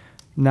Agency.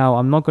 Now,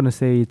 I'm not gonna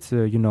say it's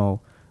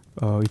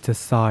it's a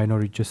sign,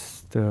 or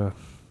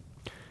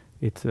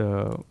it's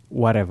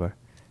whatever.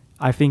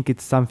 I think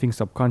it's something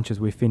subconscious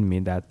within me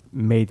that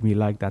made me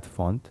like that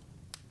font,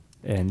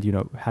 and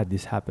had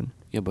this happen.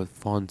 Yeah, but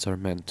fonts are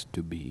meant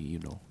to be,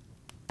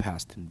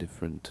 passed in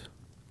different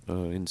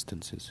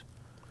instances.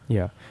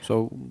 Yeah.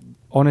 So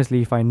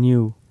Honestly, if I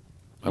knew,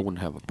 I wouldn't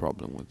have a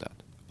problem with that.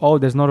 oh,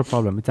 there's not a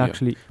problem. It's Yeah.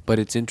 actually, But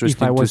it's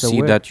interesting to was see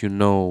aware- that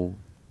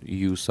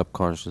you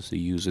subconsciously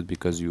use it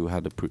because you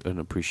had an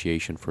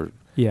appreciation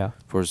yeah.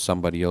 for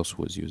somebody else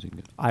who was using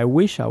it. I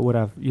wish I would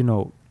have,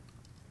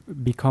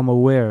 become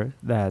aware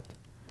that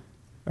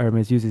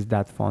Hermes uses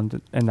that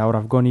font, and I would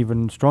have gone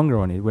even stronger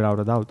on it without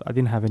a doubt. I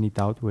didn't have any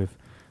doubt with.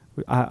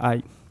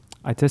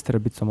 I tested a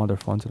bit some other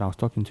fonts, and I was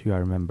talking to you. I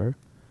remember.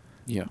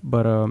 Yeah.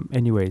 But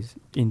anyways,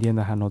 in the end,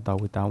 I had no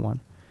doubt with that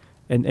one.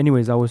 And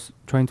anyways, I was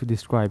trying to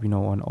describe,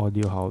 on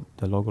audio how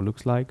the logo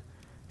looks like.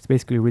 It's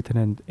basically written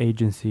and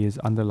agency is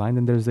underlined,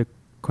 and there's a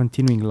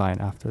continuing line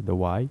after the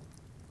Y,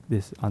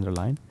 this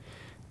underline,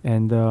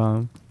 and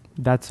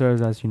that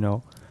serves as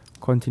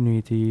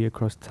continuity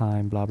across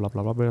time, blah blah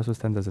blah blah. But it also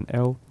stands as an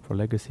L for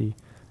legacy,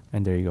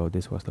 and there you go.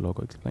 This was the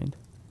logo explained.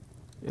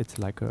 It's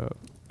like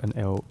an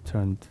L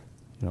turned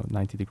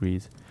 90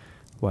 degrees,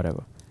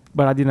 whatever.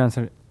 But I didn't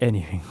answer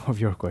anything of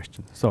your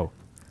question. So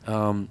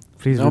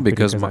please no, repeat it,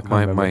 because 'cause I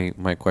can't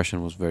remember. my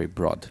question was very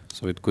broad,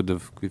 so it could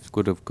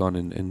have gone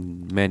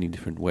in many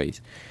different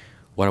ways.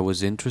 What I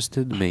was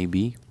interested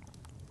maybe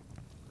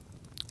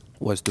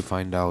was to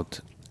find out,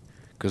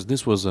 because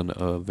this was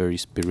a very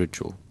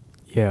spiritual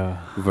Yeah.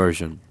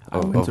 version I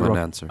of went to an rock-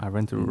 answer. I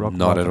went to rock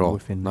Not at bottom all.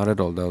 within- Not at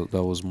all.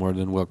 That was more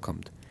than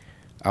welcomed.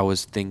 I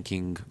was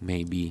thinking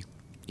maybe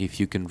if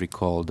you can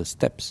recall the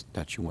steps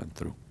that you went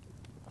through.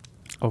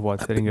 Of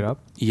what? Setting it up?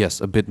 Yes,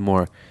 a bit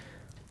more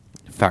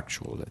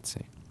factual, let's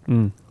say.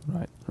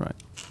 Right.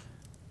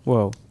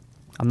 Well,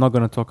 I'm not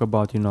gonna talk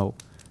about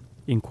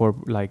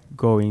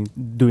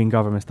doing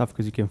government stuff,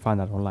 because you can find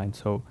that online.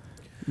 So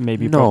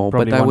maybe No, but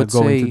probably I want would to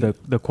go into say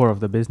the core of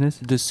the business.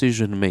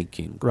 Decision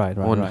making. Right.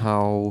 On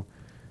how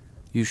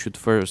you should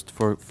first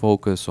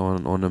focus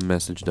on a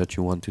message that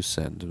you want to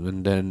send,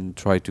 and then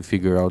try to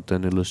figure out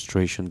an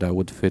illustration that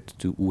would fit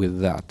with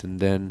that, and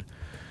then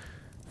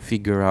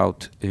figure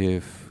out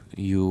if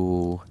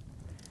you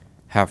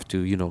have to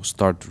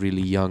start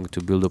really young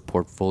to build a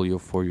portfolio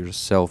for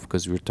yourself,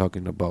 because we're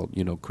talking about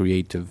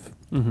creative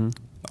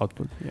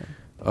Output. Yeah.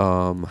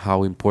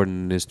 how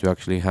important it is to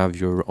actually have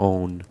your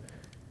own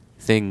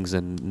things,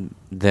 and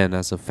then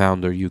as a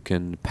founder you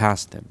can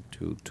pass them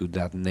to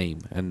that name,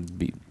 and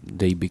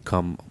they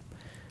become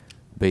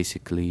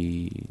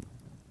basically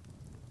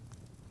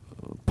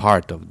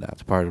part of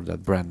that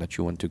brand that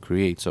you want to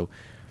create. So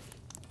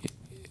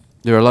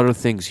there are a lot of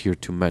things here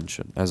to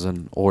mention as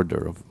an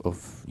order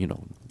of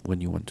when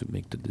you want to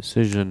make the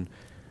decision,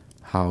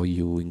 how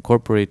you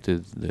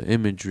incorporated the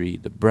imagery,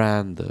 the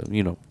brand,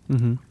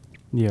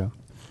 Yeah.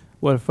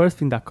 Well, first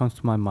thing that comes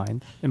to my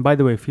mind, and by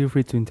the way, feel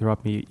free to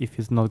interrupt me if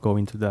it's not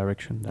going to the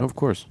direction. Of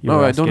course. you No,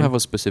 were I don't asking. have a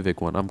specific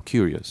one. I'm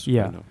curious.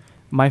 Yeah.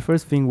 My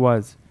first thing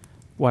was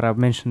what I've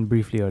mentioned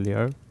briefly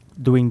earlier,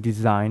 doing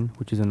design,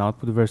 which is an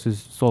output, versus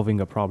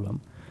solving a problem.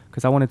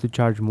 Because I wanted to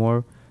charge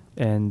more,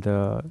 and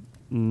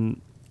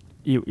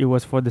it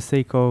was for the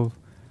sake of,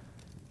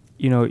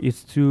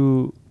 it's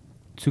too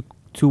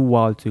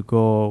wild to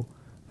go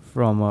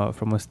from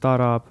a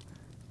startup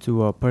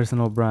to a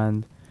personal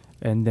brand,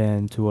 and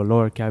then to a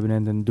lower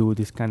cabinet, and do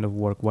this kind of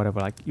work, whatever.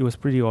 Like, it was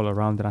pretty all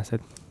around, and I said,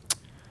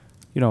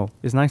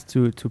 it's nice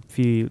to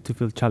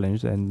feel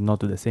challenged and not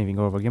do the same thing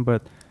over again,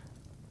 but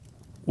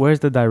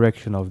where's the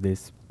direction of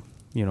this,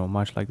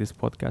 much like this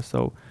podcast.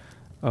 So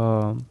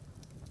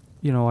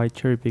I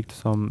cherry picked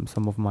some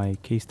of my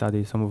case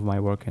studies, some of my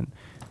work, and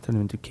turned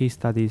them into case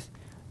studies,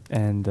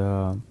 and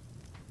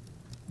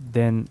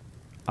then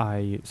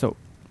I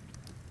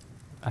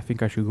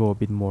think I should go a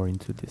bit more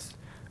into this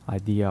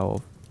idea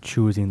of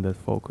choosing the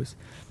focus.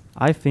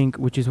 I think,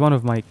 which is one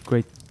of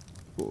the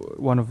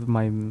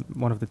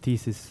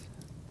thesis,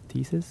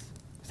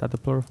 is that the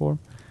plural form?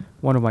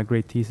 One of my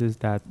great theses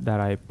that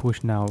I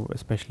push now,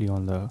 especially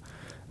on the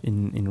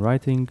in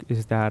writing,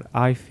 is that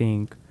I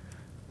think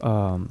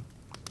all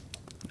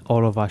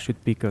of us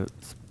should pick a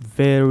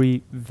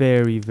very,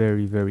 very,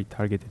 very, very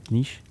targeted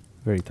niche,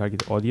 very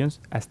targeted audience,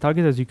 as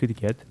targeted as you could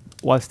get,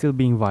 while still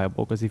being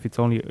viable. Because if it's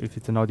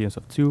an audience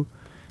of 2,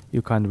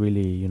 you can't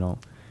really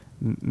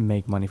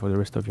make money for the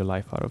rest of your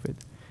life out of it.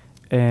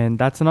 And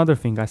that's another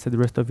thing. I said the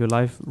rest of your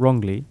life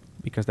wrongly,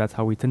 because that's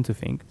how we tend to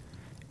think.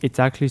 It's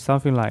actually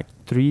something like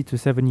 3 to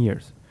 7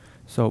 years.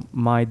 So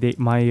my written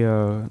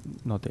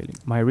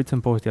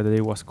post the other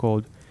day was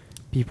called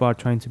 "People are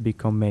trying to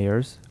become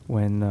mayors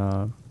when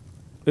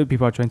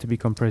people are trying to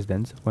become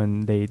presidents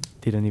when they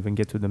didn't even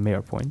get to the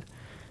mayor point."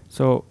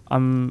 So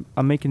I'm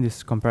making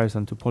this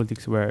comparison to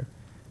politics where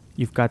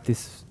you've got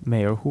this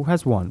mayor who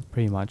has won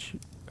pretty much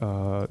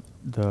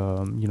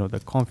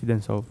the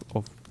confidence of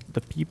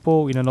the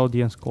people in an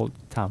audience called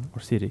town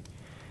or city,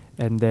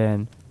 and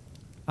then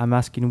I'm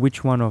asking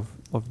which one of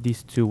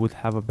these two would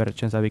have a better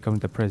chance of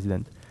becoming the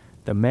president,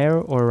 the mayor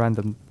or a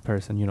random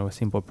person, a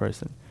simple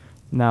person.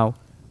 Now,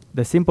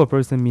 the simple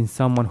person means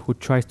someone who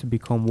tries to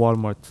become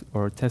Walmart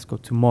or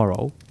Tesco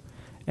tomorrow,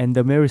 and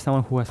the mayor is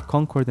someone who has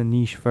conquered a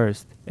niche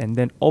first, and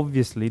then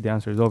obviously the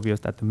answer is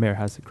obvious that the mayor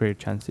has greater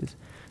chances.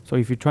 So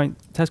if you try,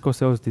 Tesco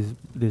sells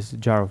this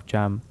jar of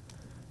jam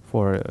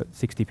for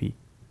 60p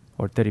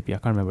or 30p, I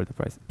can't remember the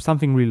price,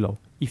 something really low.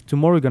 If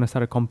tomorrow you're gonna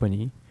start a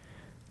company,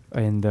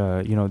 and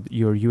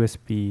your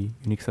USP,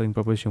 unique selling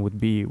proposition, would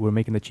be we're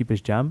making the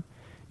cheapest jam,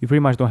 you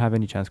pretty much don't have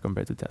any chance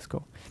compared to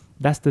Tesco.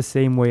 That's the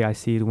same way I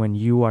see it when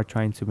you are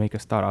trying to make a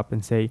startup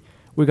and say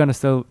we're gonna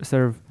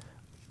serve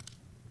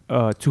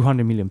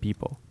 200 million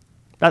people.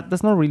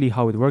 That's not really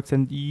how it works.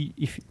 And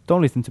if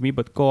don't listen to me,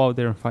 but go out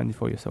there and find it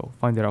for yourself.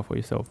 Find it out for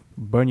yourself.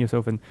 Burn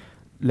yourself and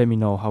let me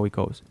know how it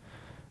goes.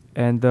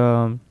 And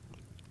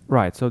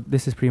right, so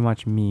this is pretty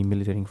much me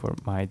militating for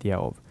my idea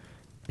of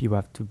people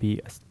have to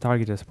be as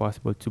targeted as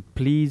possible to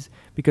please,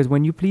 because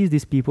when you please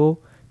these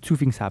people, two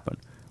things happen.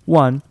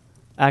 One,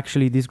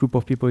 actually this group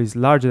of people is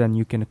larger than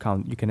you can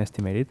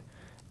estimate it.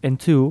 And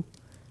two,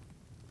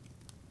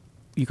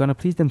 you're gonna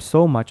please them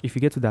so much if you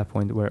get to that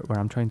point where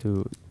I'm trying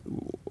to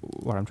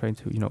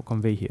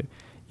convey here.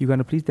 You're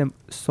gonna please them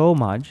so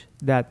much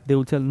that they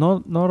will tell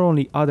not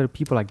only other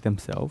people like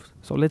themselves.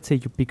 So let's say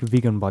you pick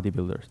vegan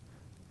bodybuilders.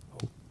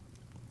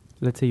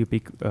 Let's say you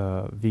pick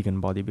vegan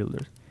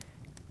bodybuilders.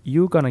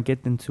 You're gonna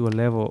get them to a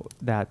level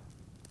that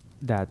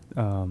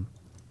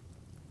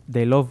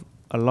they love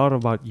a lot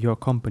about your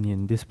company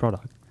and this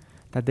product,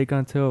 that they're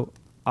gonna tell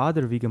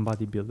other vegan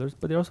bodybuilders,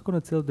 but they're also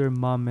gonna tell their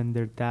mom and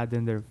their dad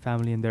and their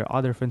family and their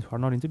other friends who are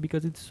not into it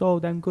because it's so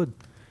damn good.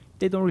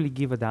 They don't really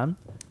give a damn,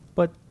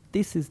 but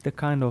this is the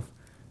kind of,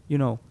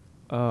 you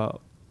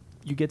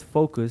get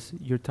focus.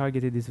 You're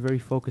targeted this very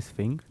focused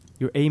thing.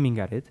 You're aiming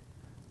at it,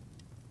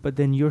 but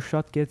then your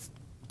shot gets,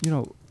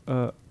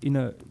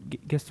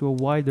 gets to a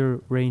wider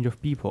range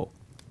of people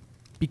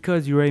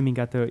because you're aiming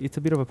at it's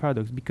a bit of a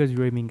paradox because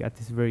you're aiming at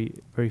this very,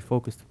 very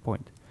focused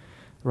point.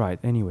 Right.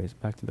 Anyways,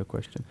 back to the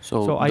question.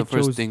 So I the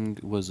first chose thing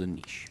was a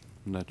niche.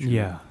 That you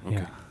yeah, okay.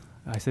 yeah.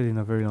 I said it in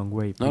a very long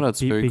way. No,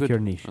 that's very pick good. your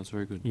niche. That's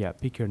very good. Yeah,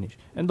 pick your niche.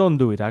 And don't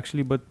do it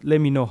actually, but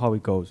let me know how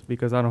it goes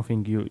because I don't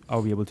think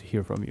I'll be able to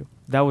hear from you.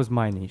 That was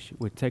my niche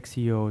with tech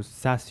CEOs,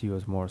 SaaS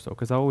CEOs more so,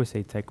 because I always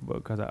say tech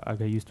because I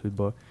get used to it,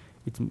 but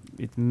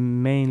it's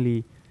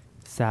mainly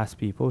SaaS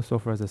people,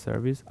 software as a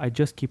service. I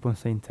just keep on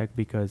saying tech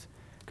because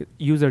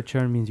user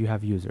churn means you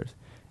have users.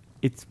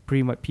 It's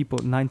pretty much people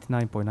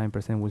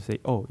 99.9% will say,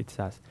 oh, it's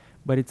SaaS.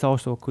 But it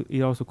also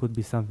could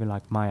be something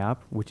like my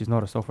app, which is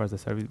not a software as a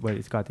service, but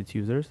it's got its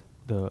users,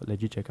 the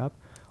Legit app,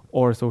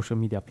 or a social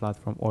media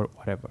platform or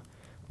whatever.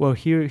 Well,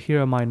 here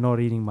am I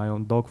not eating my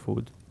own dog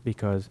food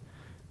because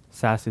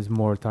SaaS is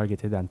more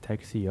targeted than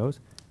tech CEOs.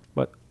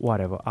 But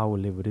whatever, I will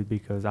live with it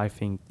because I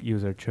think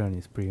user churn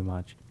is pretty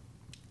much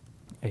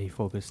a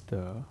focused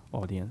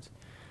audience,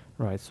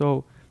 right?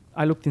 So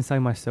I looked inside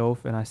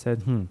myself and I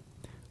said,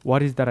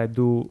 what is that I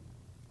do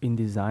in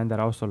design that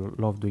I also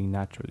love doing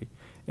naturally?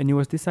 And it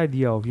was this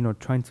idea of,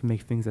 trying to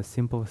make things as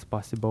simple as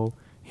possible,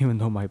 even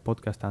though my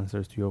podcast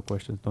answers to your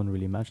questions don't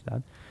really match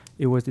that.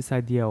 It was this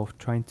idea of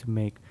trying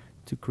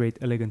to create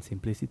elegant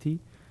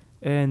simplicity.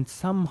 And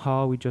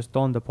somehow it just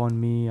dawned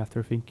upon me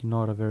after thinking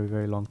not a very,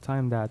 very long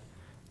time that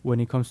when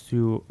it comes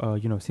to,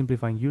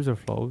 simplifying user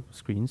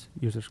screens,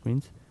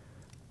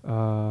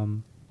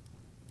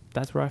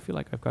 that's where I feel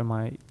like I've got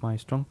my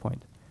strong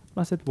point.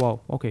 And I said,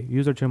 wow, okay,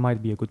 user churn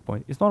might be a good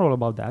point. It's not all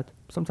about that.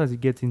 Sometimes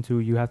it gets into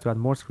you have to add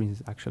more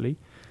screens actually,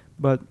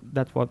 but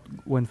that's what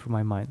went through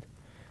my mind.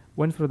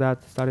 Went through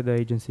that, started the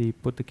agency,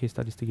 put the case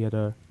studies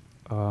together,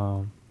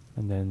 and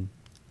then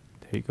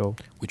there you go.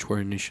 Which were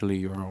initially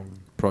your own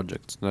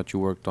projects that you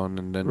worked on,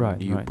 and then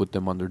you put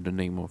them under the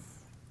name of.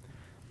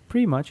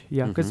 Pretty much,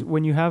 yeah. Because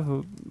when you have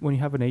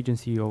an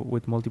agency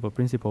with multiple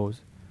principals,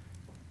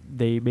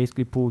 they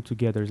basically pull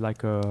together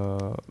like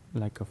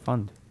a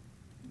fund.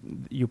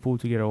 You pull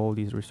together all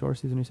these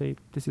resources and you say,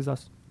 this is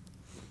us.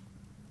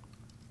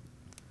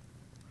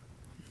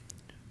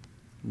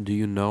 Do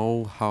you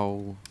know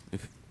how,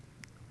 if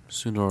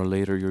sooner or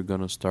later you're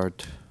gonna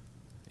start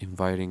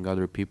inviting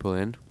other people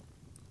in?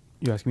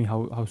 You ask me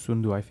how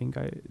soon do I think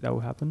that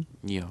will happen?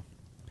 Yeah.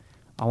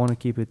 I want to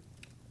keep it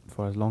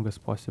for as long as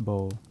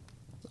possible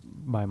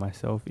by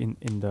myself in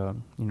the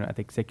at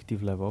the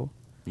executive level.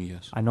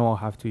 Yes. I know I'll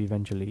have to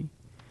eventually,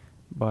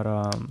 but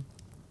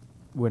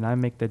when I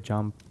make the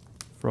jump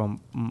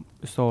from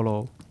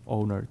solo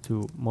owner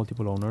to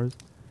multiple owners,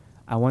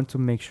 I want to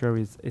make sure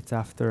it's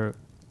after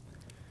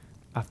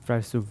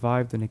I've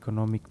survived an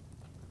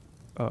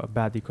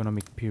bad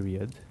economic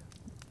period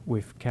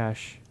with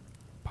cash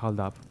piled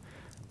up.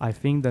 I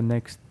think the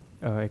next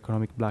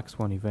economic black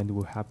swan event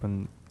will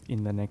happen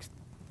in the next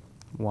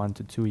 1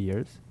 to 2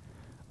 years.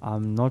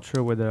 I'm not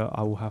sure whether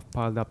I will have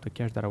piled up the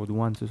cash that I would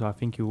want to. So I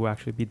think it will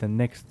actually be the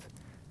next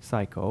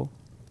cycle,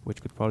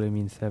 which could probably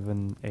mean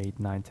 7, 8,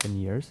 9, 10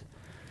 years.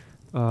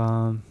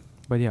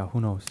 But yeah,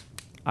 who knows?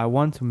 I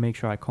want to make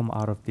sure I come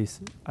out of this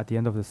at the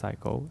end of the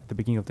cycle, at the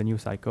beginning of the new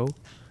cycle,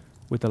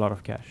 with a lot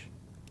of cash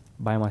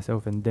by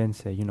myself, and then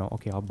say,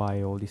 okay, I'll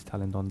buy all this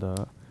talent on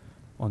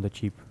the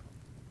cheap,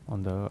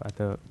 at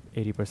the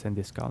 80%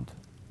 discount.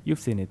 You've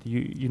seen it.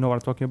 You know what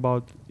I'm talking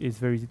about. It's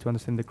very easy to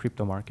understand the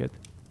crypto market,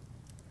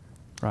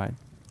 right?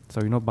 So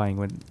you're not buying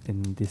when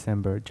in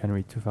December,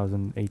 January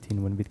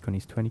 2018 when Bitcoin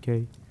is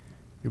 20K.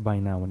 You're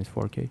buying now when it's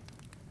 4K.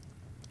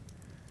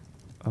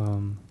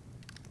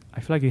 I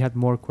feel like you had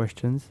more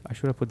questions. I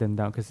should have put them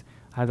down because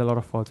I had a lot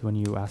of thoughts when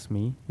you asked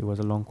me. It was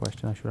a long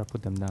question. I should have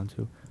put them down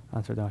to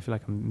answer them. I feel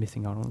like I'm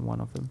missing out on one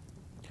of them.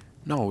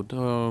 No,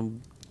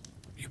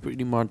 you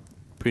pretty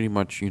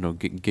much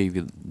gave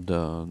you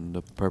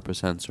the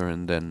purpose answer,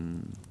 and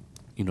then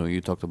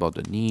you talked about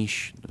the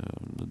niche,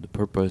 the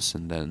purpose,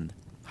 and then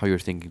how you're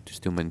thinking to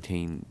still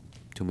maintain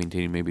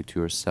maybe to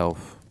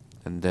yourself,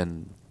 and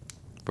then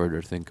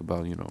further think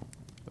about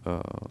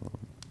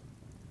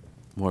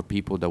more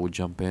people that would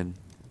jump in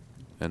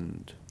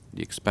and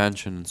the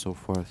expansion and so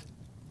forth.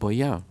 But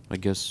yeah, I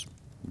guess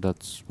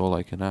that's all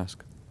I can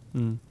ask.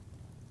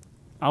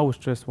 I will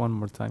stress one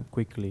more time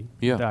quickly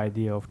the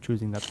idea of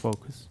choosing that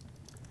focus,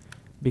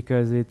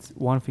 because it's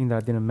one thing that I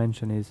didn't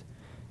mention is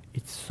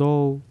it's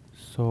so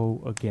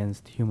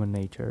against human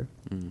nature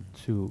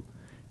to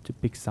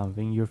pick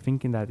something. You're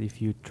thinking that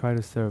if you try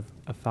to serve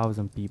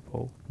 1,000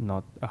 people,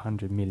 not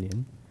 100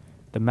 million,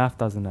 the math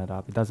doesn't add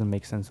up. It doesn't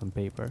make sense on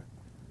paper.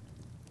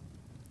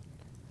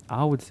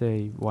 I would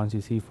say once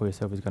you see it for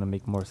yourself, it's going to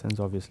make more sense,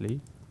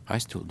 obviously. I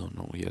still don't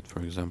know yet,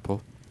 for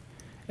example.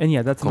 And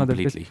yeah, that's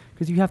completely. Another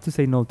because you have to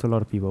say no to a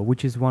lot of people,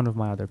 which is one of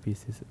my other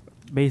pieces.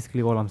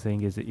 Basically, all I'm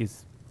saying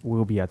is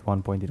will be at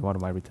one point in one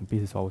of my written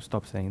pieces, so I will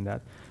stop saying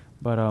that.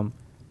 But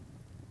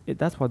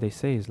that's what they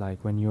say is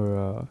like when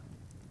your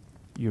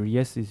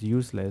yes is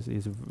useless,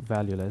 is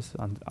valueless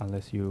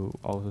unless you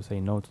also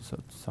say no to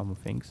some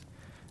things.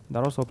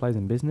 That also applies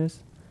in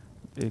business.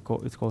 It's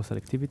called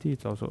selectivity.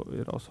 It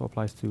also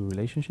applies to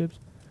relationships,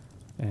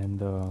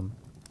 and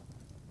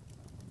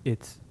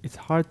it's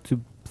hard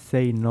to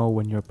say no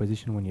when you're in a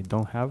position when you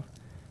don't have.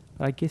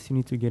 But I guess you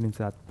need to get into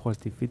that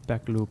positive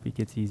feedback loop. It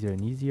gets easier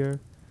and easier,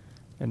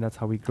 and that's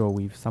how we grow.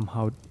 We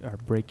somehow are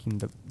breaking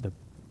the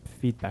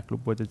feedback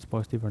loop, whether it's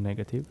positive or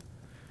negative.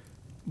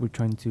 We're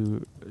trying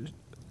to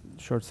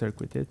short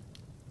circuit it,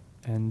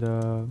 and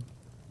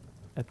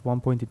at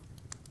one point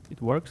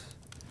it works,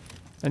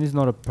 and it's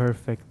not a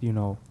perfect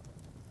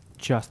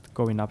just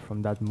going up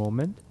from that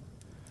moment,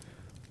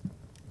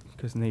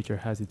 because nature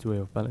has its way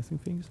of balancing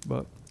things,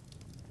 but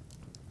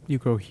you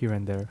grow here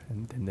and there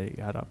and then they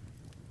add up.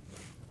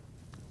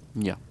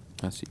 Yeah,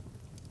 I see.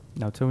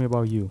 Now tell me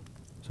about you.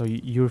 So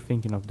you're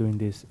thinking of doing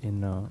this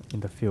in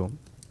the film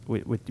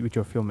with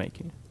your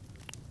filmmaking.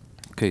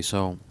 Okay,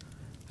 so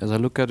as I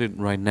look at it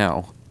right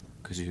now,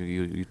 because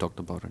you talked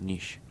about a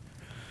niche,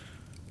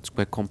 it's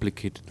quite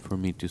complicated for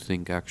me to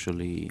think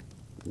actually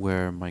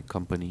where my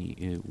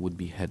company would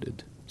be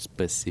headed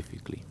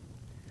specifically.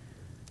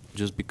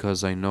 Just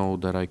because I know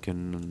that I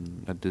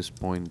can, at this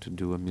point,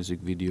 do a music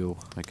video,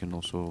 I can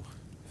also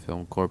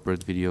film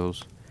corporate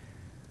videos,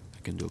 I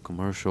can do a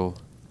commercial.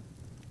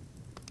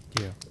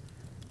 Yeah.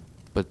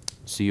 But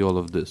see all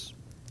of this,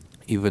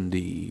 even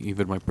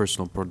my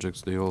personal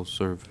projects, they all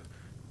serve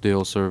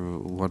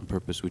one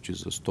purpose, which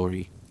is a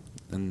story,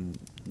 and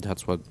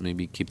that's what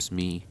maybe keeps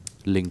me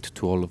linked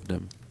to all of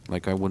them.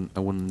 Like I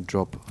wouldn't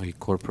drop a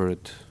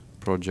corporate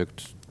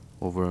project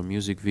over a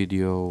music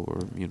video, or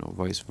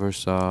vice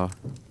versa.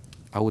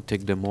 I would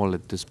take them all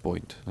at this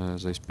point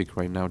as I speak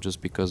right now, just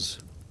because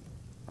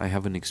I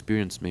haven't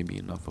experienced maybe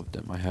enough of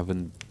them. I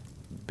haven't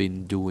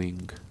been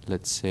doing,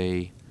 let's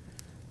say,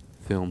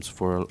 films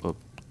for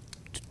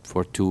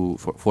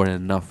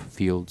enough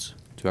fields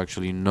to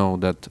actually know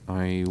that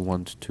I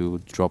want to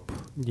drop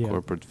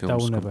corporate films that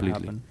will never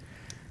completely. Happen.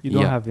 You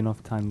don't have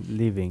enough time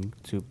living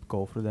to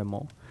go through them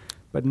all.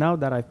 But now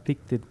that I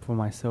picked it for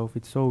myself,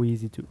 it's so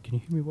easy to... Can you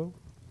hear me well?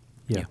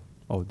 Yeah.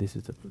 Oh, this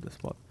is the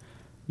spot.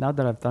 Now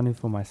that I've done it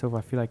for myself,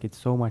 I feel like it's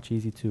so much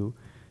easier to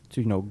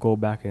go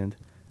back and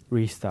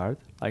restart.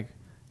 Like,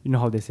 you know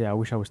how they say, I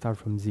wish I would start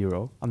from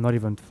zero. I'm not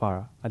even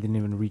far. I didn't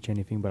even reach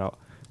anything, but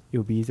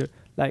it'll be easier.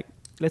 Like,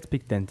 let's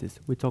pick dentist.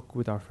 We talked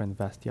with our friend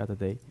Vast the other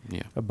day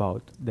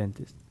about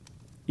dentist.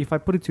 If I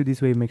put it to you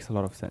this way, it makes a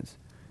lot of sense.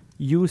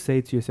 You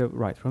say to yourself,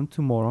 right, from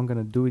tomorrow I'm going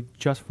to do it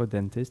just for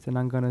dentist, and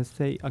I'm going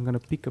to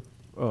pick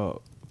a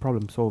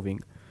problem-solving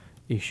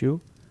issue,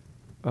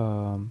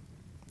 a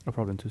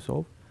problem to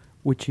solve,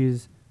 which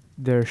is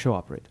their show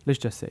up rate. Let's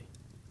just say.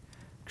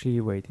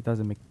 Actually, wait, it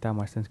doesn't make that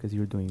much sense because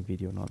you're doing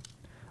video, not...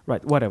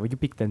 Right, whatever, you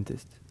pick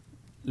dentist.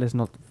 Let's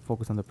not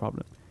focus on the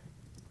problem.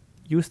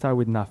 You start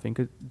with nothing.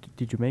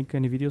 Did you make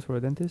any videos for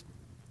a dentist?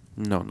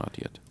 No, not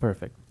yet.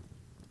 Perfect.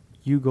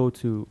 You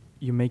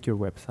make your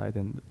website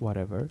and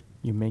whatever.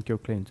 You make your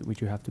claims,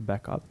 which you have to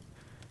back up.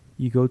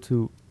 You go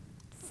to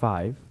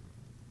 5.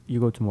 you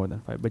go to more than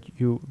 5, but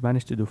you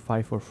manage to do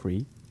 5 for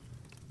free,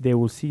 they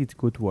will see it's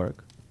good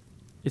work.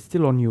 It's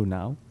still on you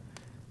now,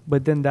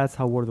 but then that's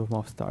how word of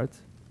mouth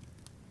starts.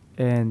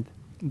 And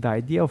the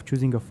idea of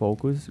choosing a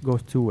focus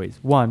goes two ways.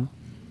 One,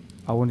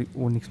 I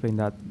won't explain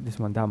this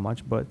one that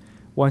much, but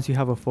once you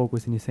have a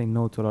focus and you say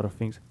no to a lot of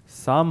things,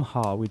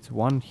 somehow it's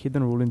one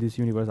hidden rule in this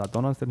universe. I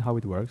don't understand how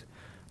it works,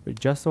 but it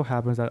just so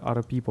happens that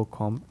other people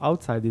come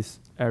outside this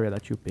area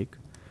that you pick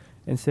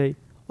and say,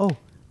 "Oh,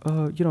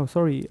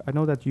 sorry, I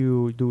know that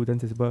you do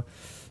dentist, but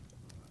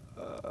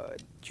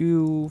do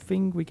you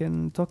think we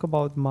can talk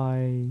about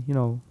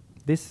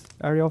this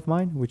area of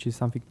mine, which is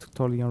something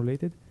totally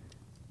unrelated?"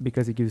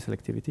 Because it gives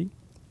selectivity.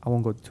 I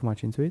won't go too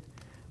much into it.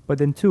 But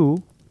then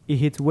two, it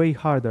hits way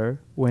harder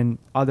when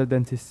other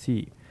dentists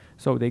see.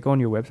 So they go on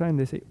your website and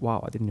they say, "Wow,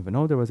 I didn't even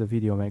know there was a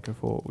video maker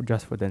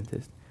just for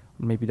dentists."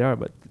 Maybe there are,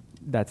 but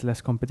that's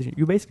less competition.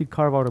 You basically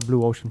carve out a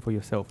blue ocean for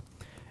yourself.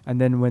 And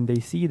then when they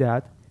see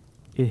that,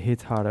 it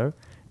hits harder.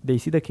 They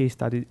see the case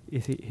study,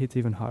 it hits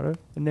even harder.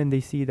 And then they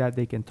see that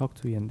they can talk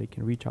to you and they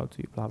can reach out to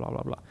you, blah, blah,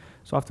 blah, blah.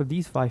 So after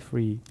these 5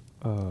 free,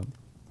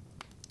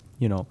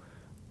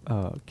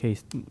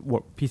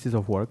 pieces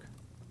of work,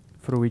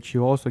 for which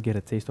you also get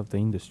a taste of the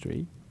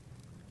industry,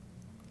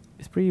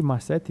 it's pretty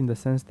much set in the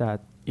sense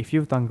that if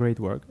you've done great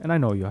work, and I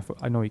know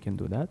you can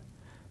do that,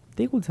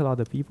 they will tell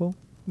other people.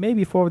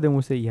 Maybe 4 of them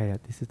will say, yeah,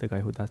 this is the guy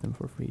who does them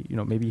for free.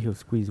 Maybe he'll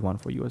squeeze one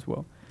for you as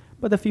well.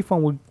 But the fifth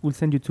one will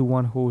send you to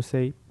one who will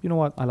say, "You know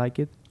what, I like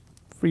it.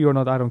 Free or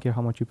not, I don't care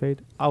how much you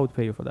paid. I would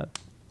pay you for that."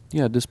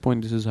 Yeah, at this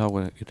point, this is how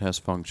it has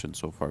functioned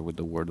so far with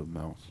the word of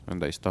mouth.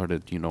 And I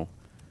started,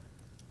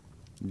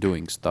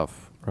 doing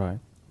stuff Right.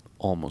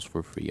 almost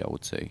for free, I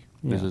would say.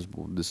 Yeah.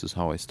 This is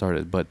how I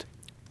started. But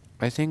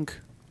I think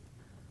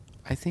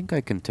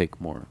I can take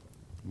more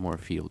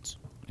fields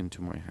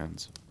into my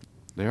hands.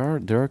 There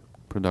are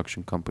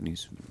production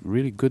companies,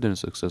 really good and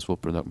successful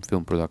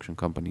film production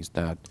companies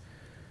that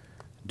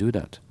do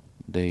that.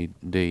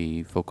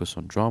 They focus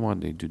on drama,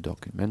 they do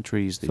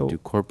documentaries, they So, do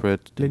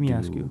corporate, they let me do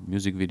ask you.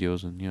 music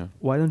videos, and yeah.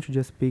 Why don't you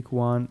just pick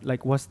one?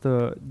 Like,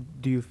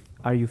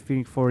 are you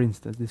feeling, for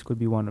instance, this could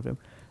be one of them.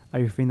 Are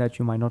you feeling that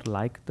you might not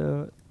like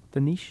the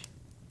niche?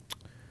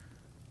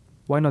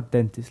 Why not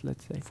dentist,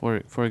 let's say?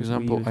 For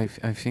example,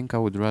 I think I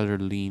would rather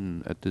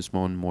lean at this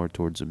moment more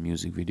towards a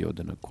music video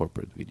than a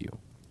corporate video.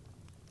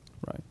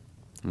 Right.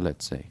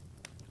 Let's say.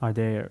 Are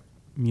there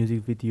music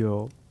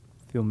video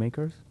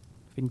filmmakers?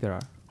 I think there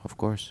are. Of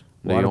course.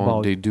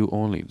 What They do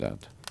only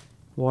that.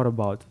 What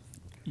about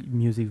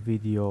music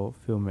video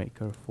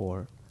filmmaker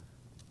for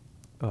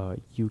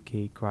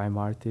UK crime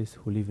artists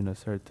who live in a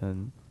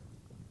certain,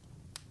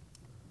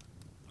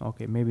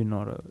 okay, maybe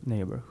not a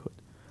neighborhood.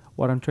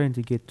 What I'm trying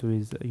to get to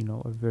is,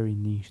 a very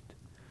niched,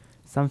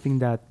 something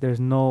that there's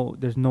no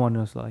one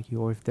else like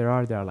you, or if there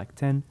are like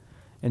 10,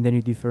 and then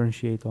you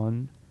differentiate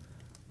on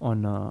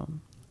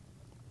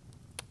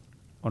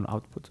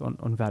outputs,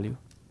 on value.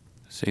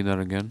 Say that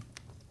again.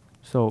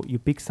 So you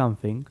pick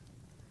something.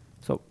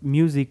 So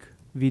music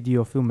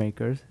video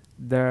filmmakers,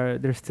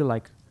 there's still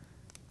like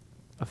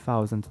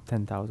 1,000 to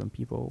 10,000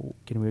 people.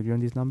 Can we agree on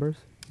these numbers?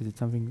 Is it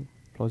something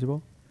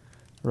plausible?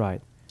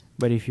 Right.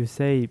 But if you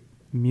say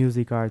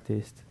music video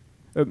artist,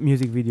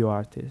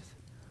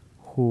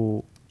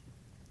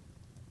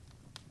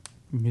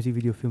 music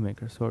video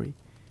filmmaker, sorry,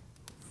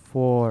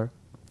 for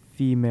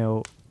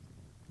female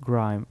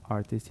grime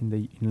artists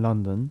in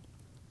London,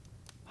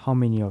 how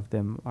many of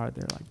them are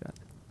there like that?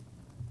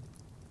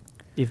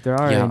 If there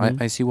are any,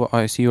 I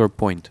see your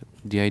point.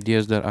 The idea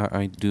is that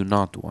I do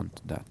not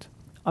want that.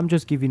 I'm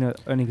just giving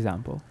an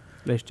example.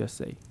 Let's just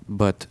say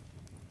But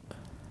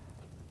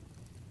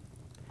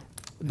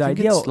the I think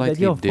idea it's the slightly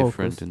idea of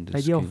different focus, in this the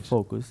idea of case.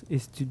 focus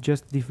is to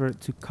just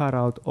to cut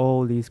out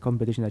all these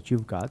competition that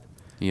you've got.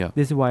 Yeah.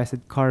 This is why I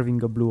said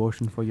carving a blue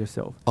ocean for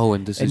yourself. Oh,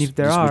 and And if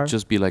there this are- would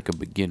just be like a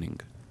beginning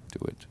to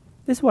it.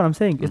 This is what I'm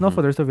saying. It's not Mhm.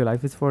 for the rest of your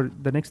life. It's for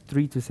the next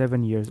 3 to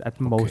 7 years at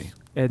most.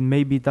 And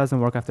maybe it doesn't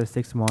work after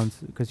 6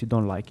 months because you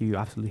don't like it. You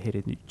absolutely hate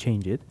it. You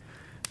change it.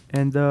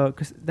 And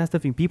because that's the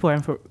thing. People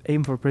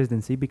aim for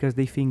presidency because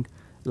they think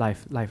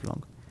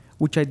lifelong,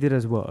 which I did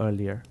as well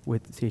earlier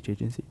with CH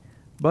Agency.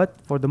 But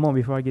for the moment,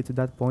 before I get to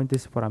that point,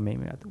 this is what I'm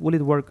aiming at. Will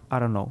it work? I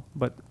don't know.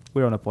 But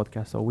we're on a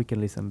podcast, so we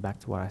can listen back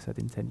to what I said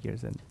in 10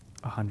 years and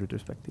 100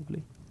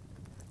 respectively.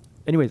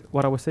 Anyways,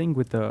 what I was saying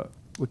with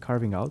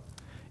carving out,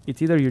 it's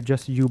either you're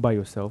just you by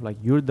yourself, like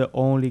you're the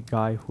only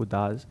guy who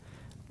does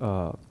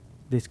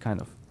this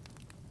kind of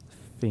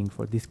thing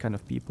for this kind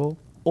of people,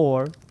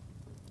 or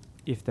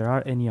if there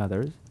are any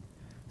others,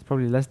 it's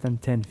probably less than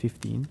 10,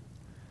 15,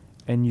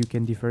 and you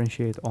can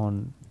differentiate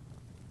on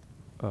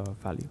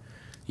value.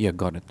 Yeah,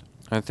 got it.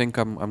 I think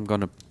I'm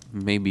gonna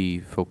maybe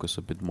focus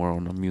a bit more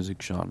on a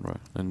music genre,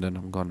 and then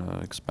I'm gonna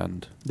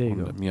expand There you on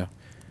go. them. Yeah,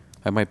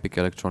 I might pick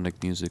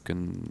electronic music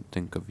and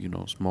think of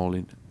small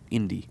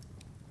indie,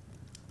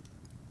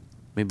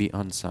 maybe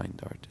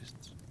unsigned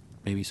artists,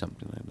 maybe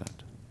something like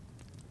that.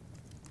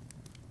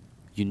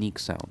 Unique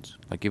sounds.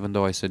 Like even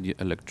though I said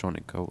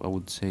electronic, I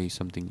would say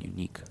something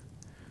unique.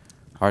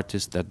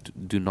 artists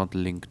that do not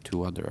link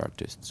to other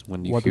artists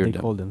when you What do hear they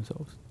them. call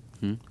themselves?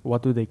 Hmm?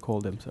 What do they call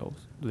themselves?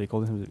 Do they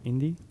call themselves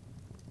indie?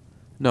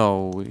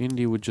 No,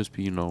 indie would just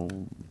be,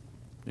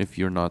 if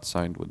you're not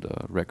signed with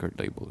a record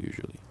label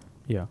usually.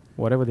 Yeah,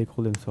 whatever they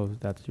call themselves,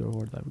 that's your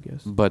word, I would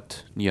guess.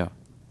 But yeah,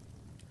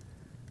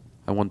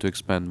 I want to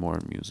expand more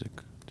on music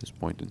at this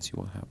point and see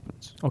what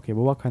happens. Okay,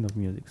 but what kind of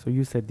music? So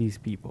you said these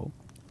people.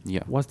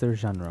 Yeah. What's their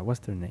genre? What's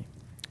their name?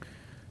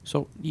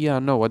 So yeah,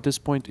 no, at this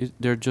point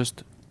they're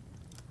just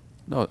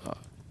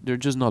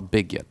not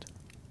big yet.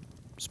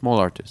 Small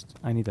artists.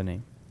 I need a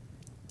name.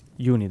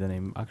 You need a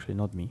name, actually,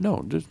 not me.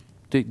 No,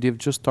 they've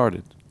just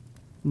started.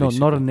 No, not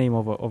a basically. name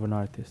of an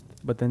artist,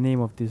 but the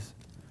name of this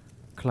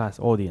class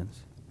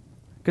audience.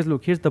 Because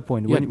look, here's the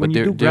point. Yeah, When but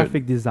you do they're-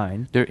 graphic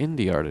design, They're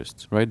indie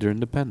artists, right? They're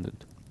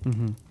independent.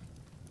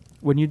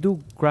 when you do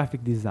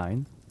graphic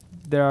design,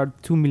 there are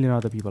 2 million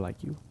other people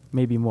like you.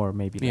 Maybe more,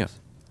 maybe Yeah. less.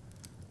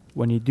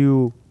 When you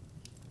do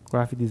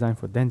graphic design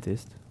for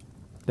dentists,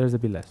 there's a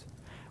bit less.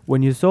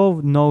 When you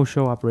solve no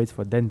show up rates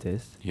for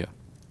dentists, Yeah.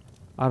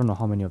 I don't know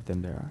how many of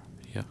them there are.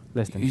 Yeah.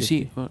 Less than You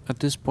see, 50. at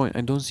this point,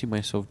 I don't see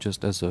myself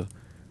just as a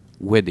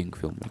wedding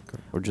filmmaker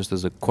or just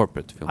as a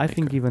corporate filmmaker. I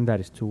think even that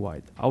is too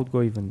wide. I would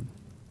go even.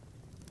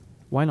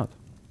 Why not?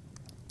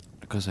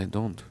 because I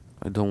don't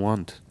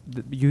want.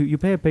 You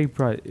pay a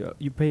price.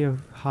 You pay a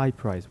high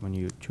price when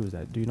you choose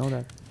that. Do you know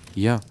that?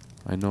 Yeah,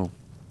 I know.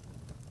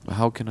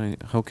 How can I?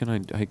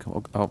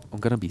 I'm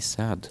gonna be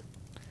sad.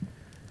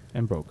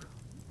 And broke.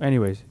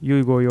 Anyways,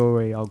 you go your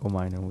way, I'll go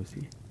mine, and we'll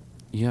see.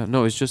 Yeah,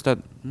 no, it's just that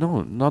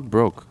not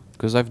broke,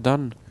 because I've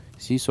done.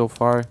 See, so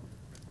far,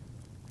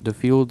 the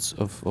fields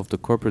of the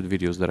corporate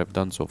videos that I've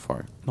done so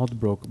far Not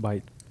broke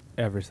by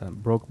every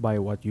cent. Broke by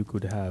what you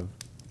could have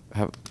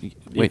wait.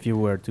 if you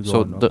were to go.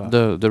 So on a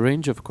path. the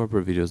range of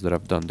corporate videos that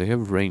I've done, they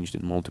have ranged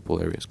in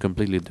multiple areas,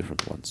 completely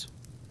different ones.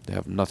 They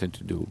have nothing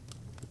to do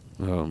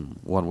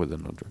one with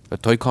another. A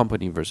toy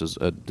company versus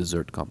a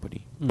dessert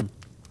company Mm.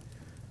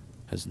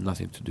 has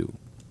nothing to do.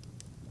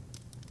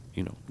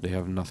 They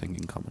have nothing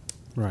in common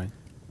Right.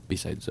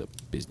 besides a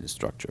business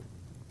structure.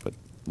 But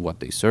what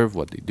they serve,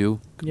 what they do,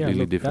 Yeah, completely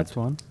look, different. that's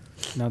one.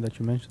 Now that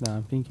you mentioned that,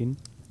 I'm thinking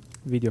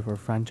video for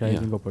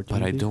franchising Yeah, opportunities.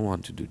 but I don't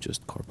want to do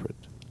just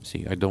corporate.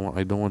 See, I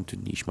don't want to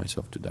niche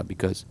myself to that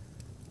because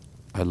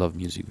I love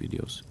music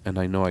videos and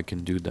I know I can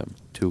do them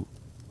too.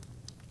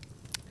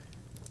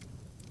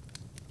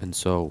 And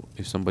so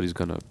if somebody's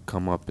gonna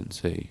come up and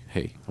say,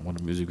 "Hey, I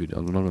want a music video,"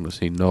 I'm not gonna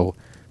say no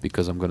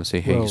because I'm gonna say,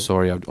 "Hey, Well,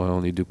 sorry, I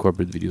only do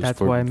corporate videos that's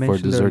for why I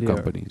mentioned dessert earlier.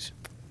 companies."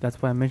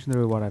 That's why I mentioned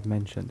earlier what I've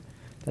mentioned.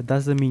 That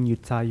doesn't mean you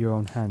tie your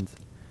own hands.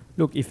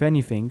 Look, if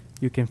anything,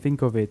 you can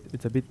think of it,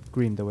 it's a bit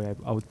grim the way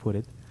I would put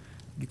it.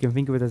 You can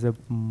think of it as a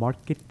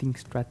marketing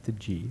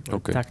strategy or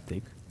Okay.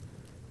 tactic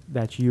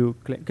that you...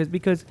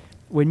 Because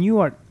when you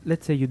are,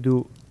 let's say you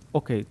do,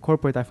 okay,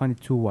 corporate, I find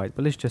it too wide,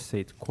 but let's just say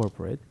it's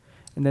corporate.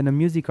 And then a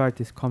music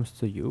artist comes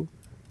to you,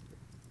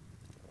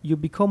 you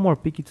become more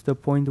picky to the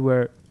point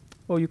where,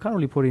 oh, you can't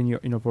really put it in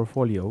your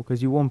portfolio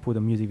because you won't put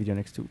a music video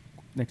next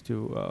to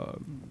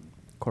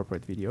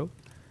corporate video.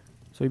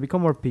 So you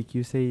become more picky.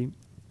 You say,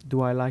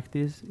 do I like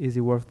this? Is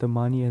it worth the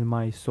money and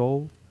my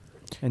soul?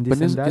 And this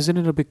But and that. isn't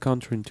it a bit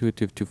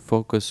counterintuitive to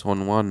focus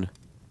on one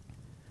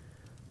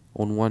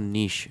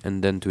niche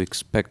and then to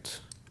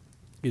expect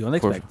You don't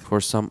expect.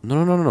 for some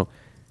no,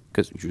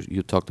 because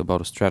you talked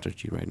about a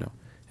strategy right now,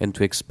 and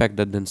to expect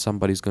that then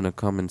somebody's gonna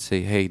come and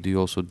say, "Hey, do you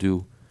also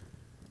do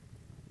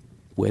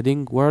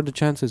wedding?" What are the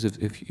chances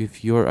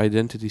if your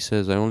identity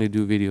says, "I only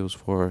do videos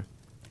for"?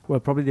 Well,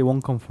 probably they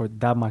won't come for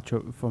that much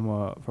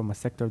from a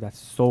sector that's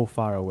so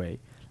far away,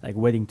 like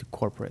wedding to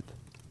corporate.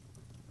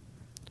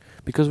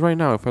 Because right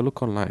now, if I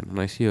look online and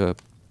I see a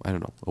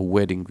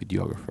wedding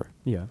videographer,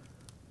 Yeah.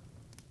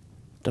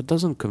 that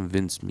doesn't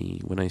convince me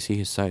when I see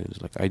his site.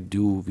 It's like, I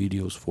do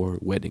videos for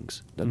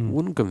weddings. That Mm.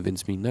 wouldn't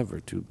convince me never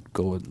to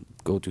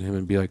go to him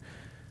and be like,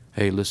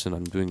 "Hey, listen,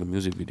 I'm doing a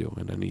music video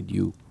and I need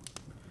you,"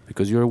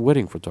 because you're a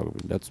wedding photographer.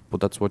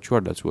 That's what you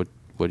are. That's what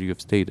you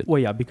have stated.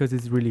 Well, yeah, because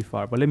it's really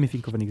far. But let me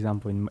think of an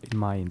example in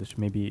my industry.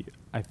 Maybe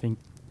I think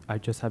I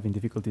just having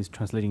difficulties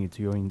translating it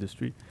to your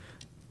industry.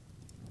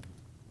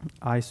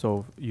 I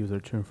solve user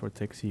churn for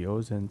tech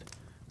CEOs, and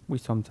we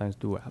sometimes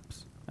do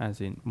apps,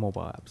 as in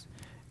mobile apps.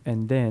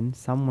 And then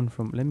someone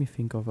from, let me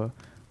think of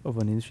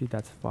an industry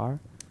that's far.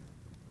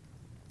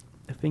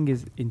 The thing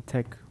is, in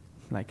tech,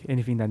 like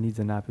anything that needs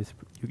an app is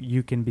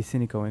you can be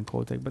cynical and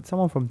call tech, but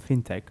someone from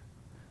fintech,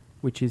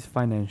 which is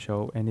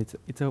financial, and it's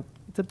a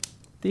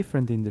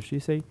different industry,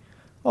 say,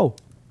 "Oh,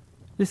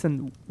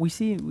 listen, we've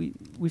seen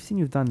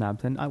you've done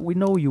apps, and we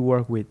know you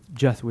work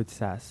just with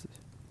SaaS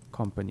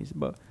companies,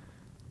 but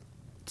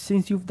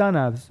since you've done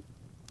apps,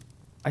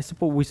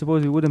 we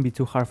suppose it wouldn't be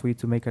too hard for you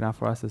to make an app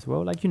for us as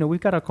well. Like, we've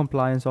got our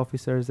compliance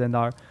officers and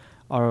our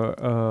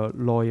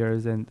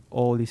lawyers and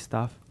all this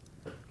stuff.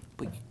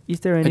 But is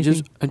there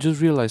anything? I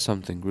just realized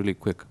something really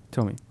quick.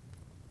 Tell me.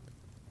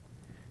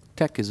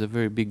 Tech is a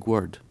very big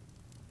word.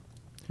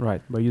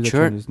 Right, but user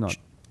Churn churn is not.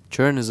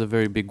 Churn is a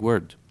very big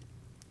word.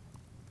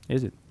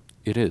 Is it?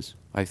 It is.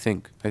 I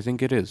think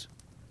it is.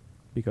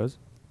 Because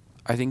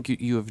I think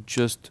you have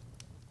just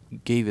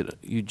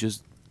you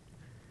just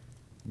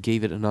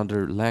gave it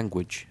another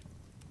language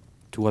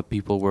to what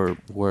people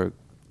were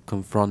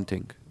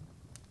confronting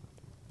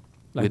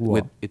like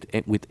what?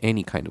 with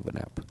any kind of an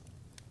app.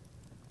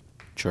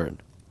 Churn.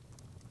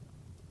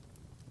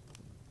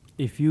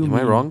 If you Am I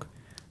mean wrong?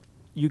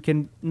 you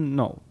can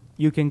no,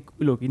 you can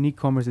look in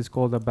e-commerce. It's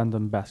called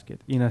abandoned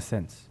basket in a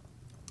sense.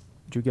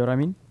 Do you get what I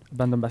mean?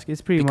 Abandoned basket.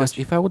 It's pretty Because much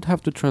if I would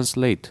have to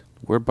translate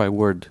word by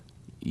word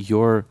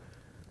your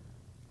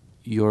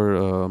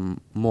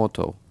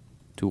motto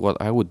to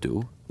what I would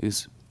do,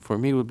 is for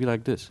me it would be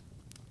like this.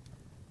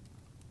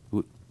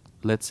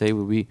 Let's say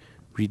would be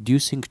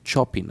reducing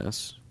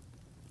choppiness,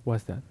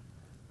 what's that?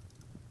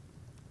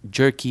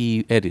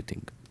 jerky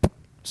editing,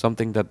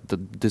 something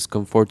that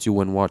discomforts you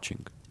when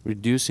watching.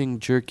 Reducing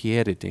jerky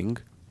editing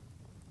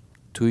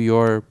to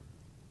your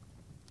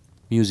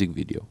music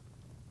video.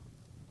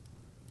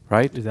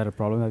 Right? Is that a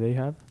problem that they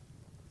have?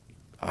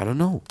 I don't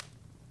know.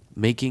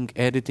 Making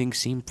editing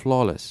seem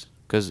flawless.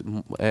 Because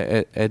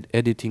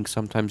editing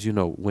sometimes,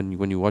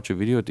 when you watch a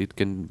video, it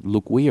can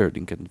look weird.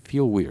 It can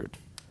feel weird.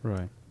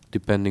 Right.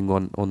 Depending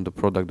on the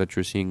product that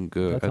you're seeing.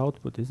 That's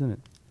output, isn't it?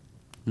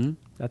 Hmm?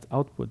 That's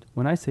output.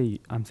 When I say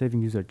I'm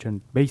saving user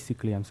churn,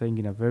 basically I'm saying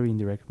in a very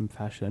indirect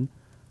fashion,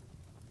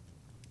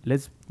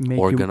 let's make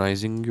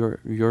Organizing your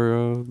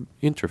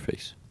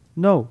interface.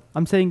 No,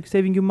 I'm saying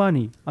saving you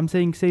money. I'm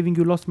saying saving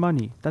you lost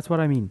money. That's what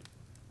I mean.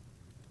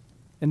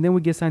 And then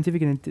we get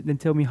scientific and then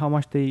tell me how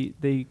much they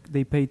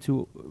pay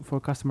for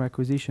customer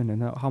acquisition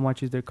and how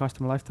much is their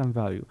customer lifetime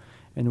value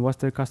and what's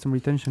their customer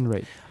retention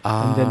rate.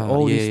 And then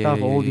all this stuff,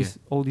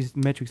 all these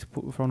metrics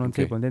thrown on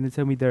Okay. table. And then they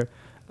tell me their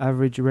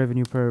average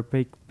revenue per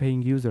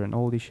paying user and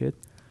all this shit.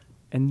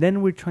 And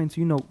then we're trying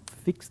to,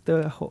 fix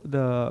the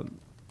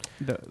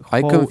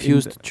I hole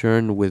confused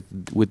churn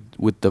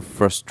with the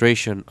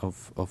frustration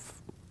of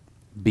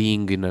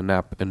being in an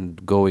app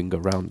and going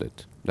around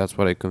it. That's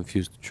what I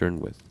confused churn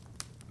with.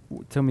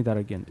 Tell me that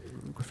again.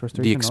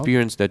 Frustration The of?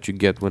 experience that you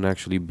get when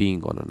actually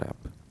being on an app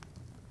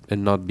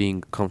and not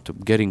being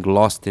comfortable, getting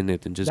lost in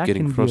it and just that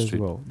getting can frustrated.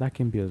 Be as well. That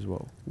can be as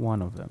well.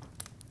 One of them.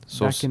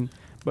 So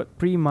But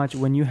pretty much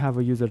when you have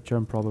a user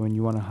churn problem and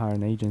you want to hire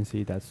an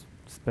agency that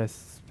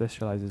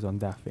specializes on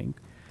that thing,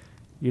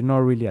 you're not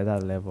really at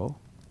that level,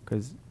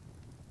 because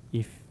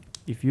if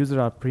users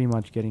are pretty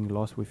much getting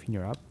lost within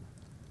your app,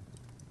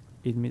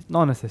 it means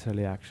not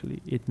necessarily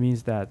actually. It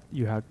means that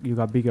you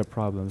got bigger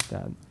problems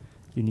that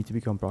you need to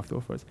become profitable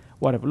first.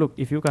 Whatever. Look,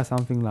 if you got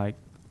something like,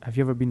 have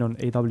you ever been on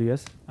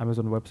AWS,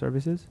 Amazon Web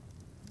Services?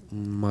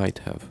 might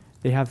have.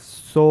 They have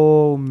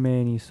so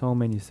many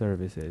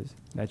services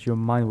that your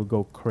mind will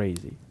go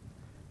crazy.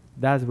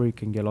 That's where you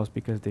can get lost,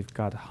 because they've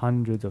got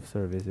hundreds of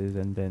services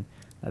and then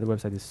that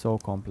website is so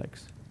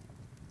complex.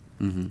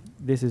 Mm-hmm.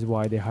 This is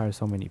why they hire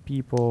so many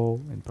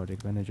people and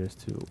project managers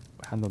to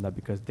handle that,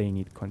 because they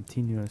need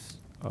continuous,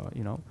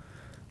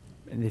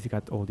 and they've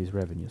got all this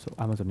revenue. So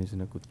Amazon is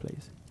in a good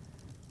place.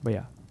 But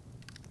yeah,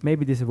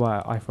 maybe this is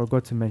why I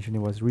forgot to mention it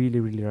was really,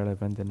 really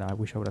relevant, and I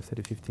wish I would have said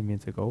it 15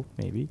 minutes ago,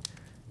 maybe.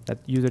 That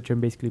user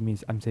churn basically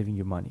means I'm saving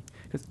you money.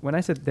 Because when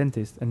I said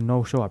dentist and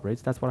no show-up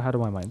rates, that's what I had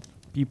on my mind.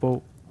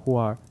 People who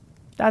are,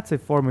 that's a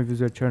form of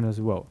user churn as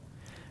well.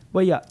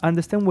 But yeah,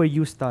 understand where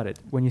you started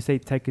when you say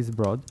tech is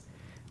broad,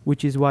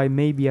 which is why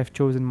maybe I've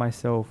chosen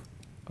myself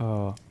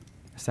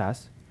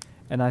SaaS.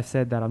 And I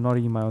said that I'm not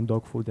eating my own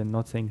dog food and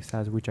not saying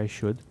SaaS, which I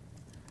should,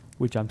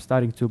 which I'm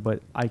starting to,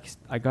 but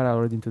I got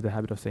already into the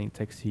habit of saying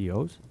tech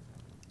CEOs.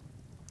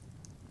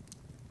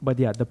 But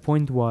yeah, the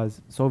point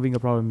was solving a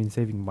problem means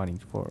saving money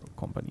for a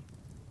company.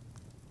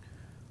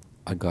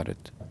 I got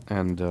it.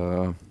 And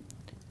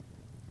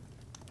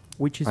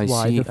Which is I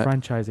why see, the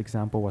franchise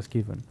example was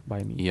given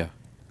by me. yeah,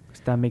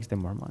 Because that makes them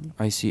more money.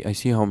 I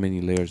see how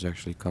many layers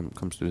actually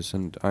comes to this,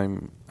 and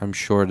I'm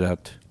sure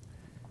that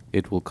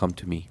it will come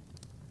to me.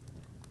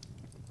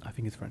 I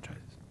think it's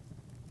franchises.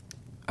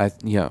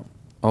 Yeah.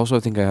 Also, I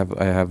think I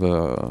have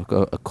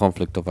a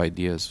conflict of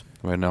ideas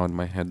right now in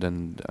my head,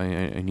 and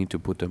I need to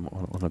put them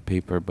on a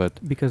paper. But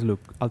Because look,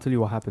 I'll tell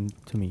you what happened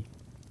to me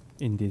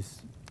in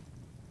these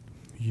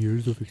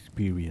years of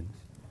experience.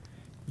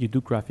 You do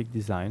graphic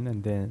design,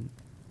 and then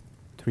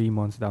 3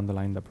 months down the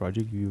line in the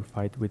project, you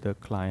fight with a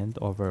client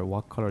over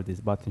what color this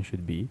button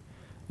should be,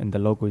 and the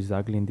logo is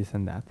ugly and this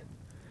and that.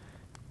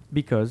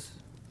 Because,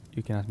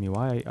 you can ask me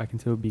why, I can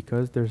tell you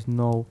because there's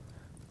no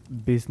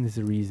business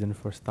reason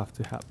for stuff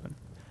to happen.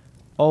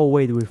 Oh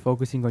wait, we're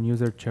focusing on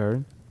user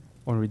churn,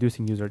 on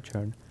reducing user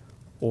churn,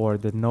 or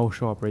the no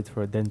show-up rates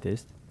for a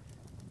dentist,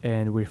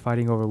 and we're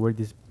fighting over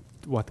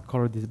what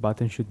color this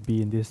button should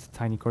be in this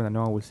tiny corner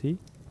no one will see.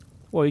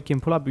 Well, you can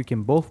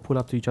both pull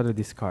up to each other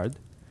this card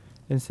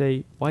and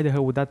say, why the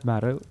hell would that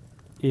matter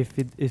if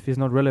it's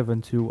not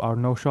relevant to our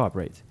no show-up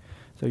rates?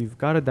 So you've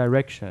got a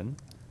direction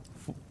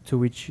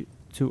to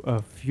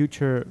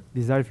a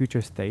desired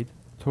future state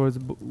towards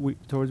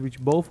which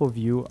both of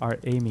you are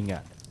aiming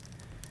at.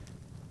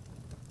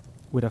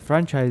 With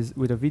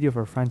a video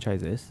for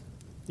franchises,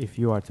 if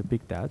you are to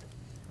pick that,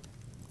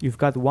 you've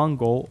got one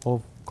goal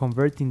of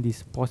converting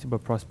these possible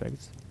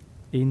prospects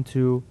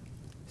into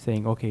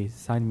saying, okay,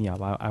 sign me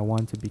up. I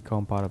want to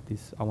become part of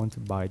this. I want to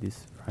buy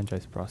this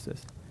franchise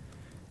process.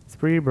 It's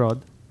pretty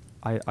broad.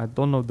 I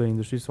don't know the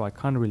industry, so I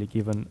can't really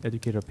give an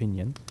educated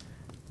opinion.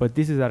 But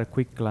this is at a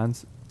quick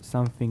glance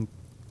something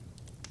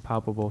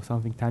palpable,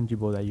 something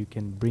tangible that you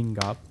can bring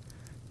up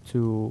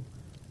to,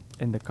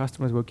 and the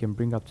customers will can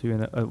bring up to you,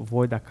 and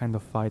avoid that kind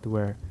of fight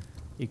where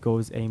it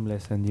goes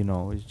aimless and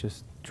it's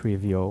just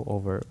trivial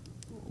over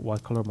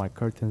what color my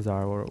curtains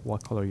are or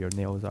what color your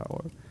nails are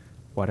or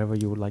whatever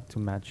you would like to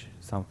match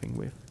something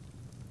with.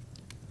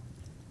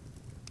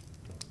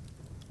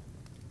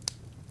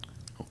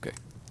 Okay.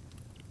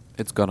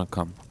 It's gonna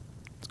come.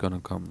 It's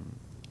gonna come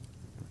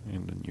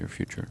in the near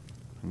future.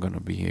 I'm gonna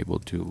be able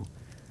to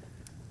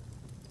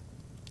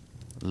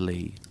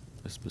lay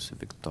a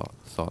specific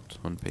thought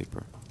on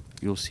paper.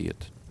 You'll see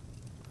it.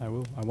 I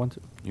will. I want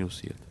to. You'll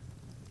see it.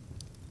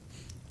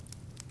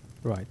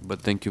 Right.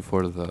 But thank you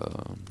for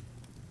the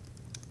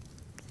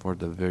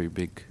very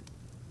big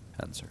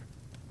answer.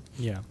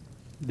 Yeah.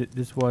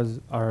 This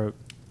was our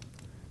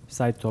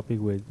side topic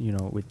with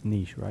with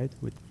niche, right?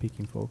 With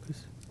picking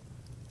focus.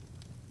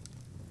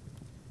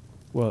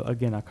 Well,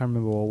 again, I can't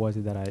remember what was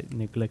it that I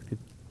neglected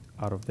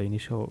out of the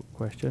initial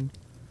question.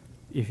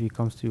 If it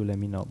comes to you, let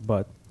me know.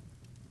 But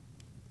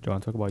do you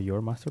want to talk about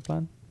your master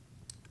plan?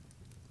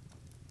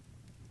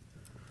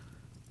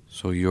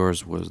 So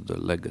yours was the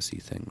legacy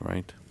thing,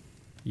 right?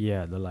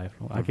 Yeah, the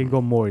lifelong. I can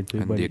go more into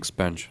it, And but the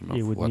expansion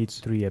it of would need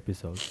what? 3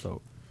 episodes.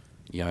 So,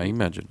 Yeah, I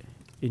imagine.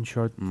 in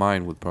short,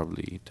 Mine would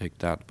probably take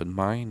that, but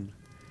mine,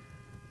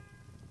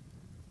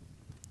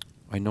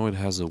 I know it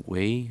has a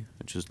way.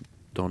 I just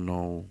don't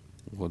know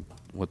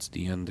what's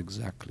the end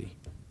exactly.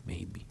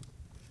 Maybe.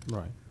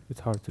 right,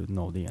 it's hard to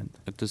know the end,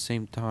 At the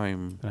same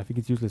time, and I think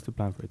it's useless to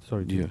plan for it.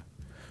 Sorry. yeah.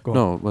 Go on.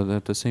 No, but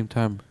at the same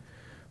time,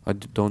 I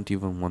don't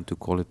even want to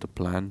call it a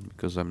plan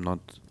because I'm not.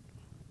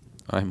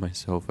 I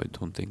myself, I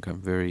don't think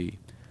I'm very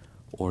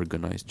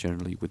organized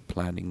generally with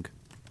planning.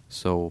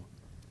 So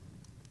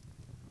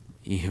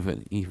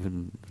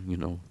even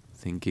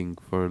thinking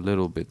for a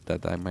little bit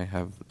that I might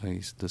have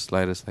the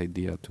slightest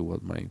idea to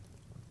what my,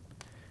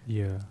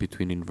 Yeah.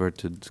 between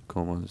inverted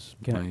commas,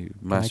 Can I- my can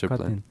I master cut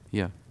plan. in?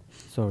 Yeah.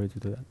 Sorry to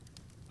do that.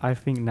 I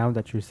think now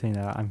that you're saying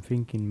that, I'm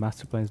thinking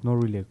master plan is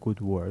not really a good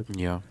word.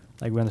 Yeah.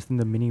 Like we understand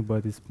the meaning,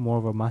 but it's more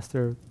of a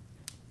master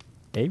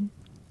aim,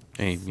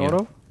 Aim. sort Yeah.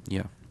 of.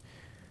 Yeah.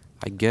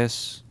 I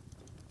guess,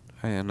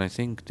 and I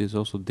think this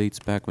also dates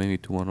back maybe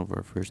to one of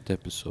our first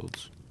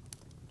episodes.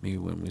 Maybe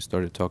when we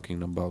started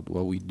talking about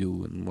what we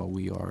do and what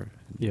we are.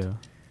 Yeah.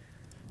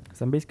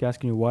 So I'm basically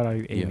asking you, what are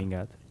you Yeah. aiming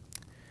at?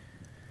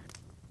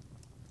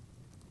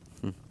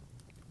 Hmm.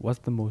 What's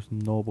the most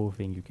noble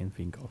thing you can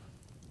think of?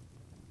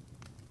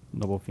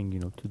 Noble thing,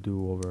 to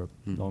do over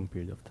a long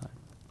period of time.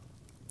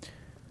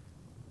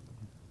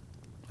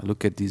 I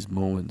look at these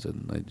moments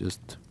and I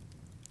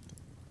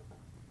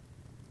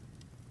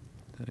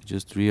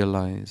just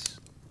realize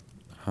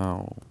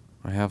how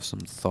I have some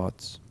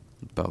thoughts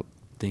about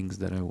things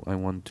that I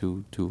want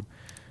to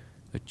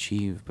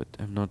achieve, but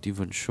I'm not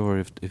even sure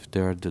if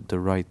they're the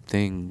right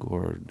thing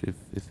or if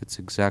it's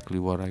exactly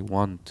what I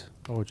want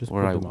Oh, just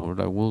or put I them out.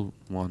 or I will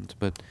want.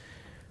 But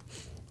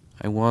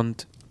I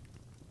want,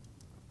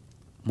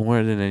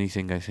 more than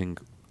anything, I think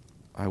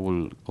I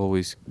will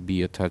always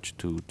be attached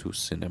to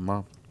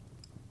cinema,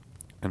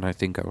 and I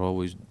think I'll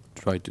always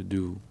try to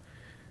do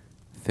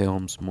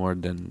films more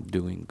than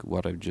doing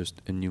what I've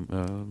just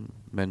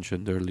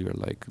mentioned earlier,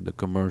 like the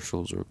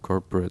commercials or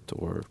corporate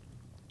or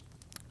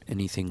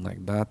anything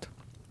like that.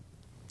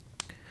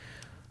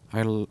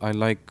 I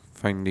like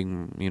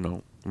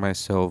finding,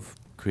 myself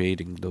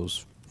creating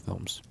those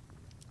films,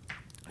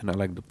 and I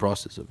like the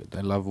process of it.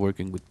 I love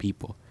working with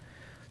people.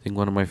 I think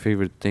one of my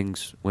favorite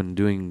things when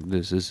doing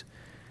this is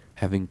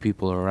having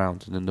people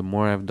around, and then the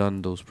more I've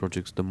done those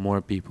projects, the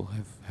more people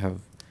have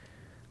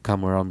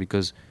come around,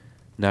 because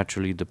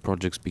naturally the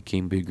projects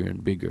became bigger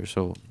and bigger.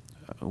 So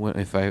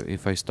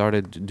if I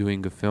started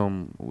doing a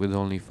film with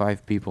only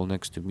 5 people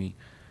next to me,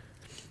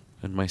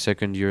 in my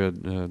second year,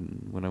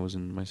 when I was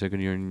in my second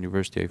year in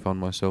university, I found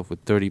myself with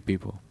 30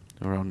 people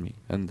around me,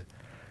 and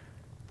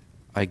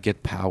I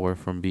get power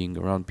from being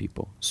around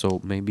people.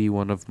 So maybe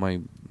one of my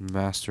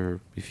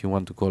master, if you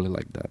want to call it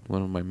like that,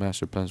 one of my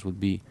master plans would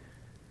be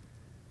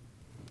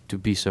to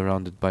be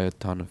surrounded by a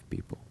ton of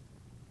people,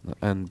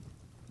 and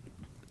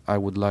I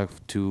would like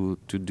to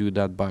do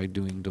that by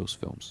doing those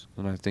films,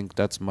 and I think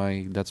that's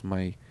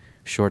my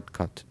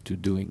shortcut to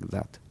doing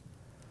that.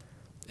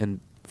 And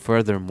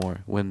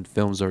furthermore, when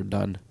films are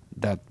done,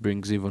 that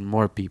brings even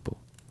more people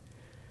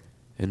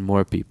and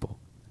more people,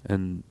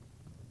 and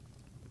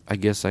I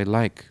guess I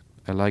like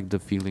the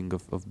feeling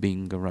of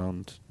being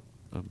around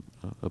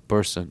a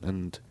person,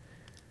 and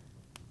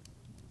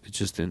it's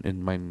just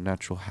in my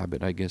natural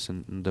habit, I guess,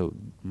 and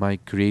my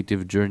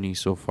creative journey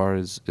so far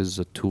is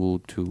a tool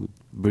to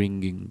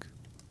bringing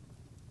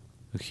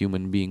a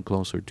human being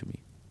closer to me,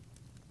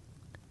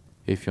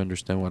 if you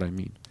understand what I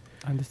mean.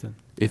 I understand.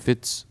 If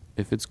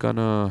it's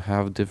gonna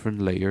have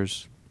different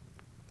layers,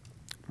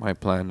 my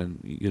plan, and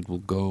it will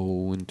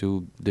go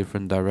into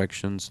different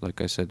directions.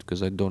 Like I said,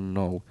 because I don't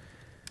know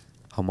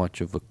how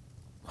much of a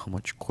how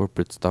much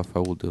corporate stuff I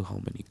will do, how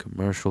many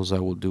commercials I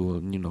will do,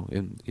 and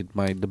and it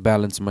might the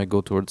balance might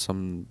go towards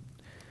some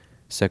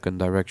second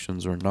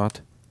directions or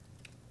not.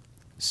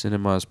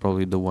 Cinema is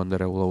probably the one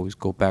that I will always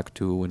go back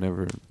to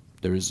whenever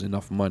there is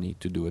enough money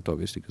to do it,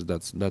 obviously, because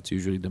that's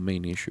usually the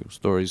main issue.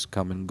 Stories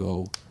come and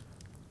go.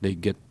 They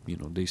get,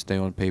 they stay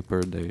on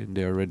paper.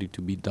 They are ready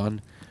to be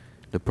done.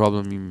 The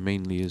problem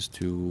mainly is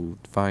to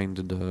find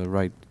the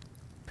right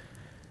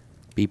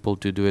people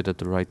to do it at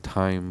the right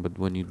time. But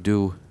when you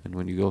do, and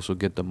when you also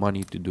get the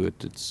money to do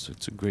it, it's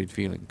a great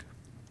feeling.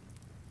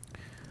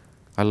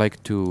 I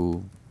like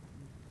to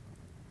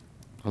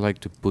I like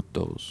to put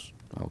those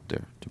out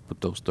there, to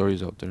put those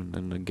stories out there. And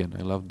then again,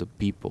 I love the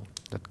people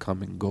that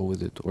come and go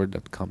with it, or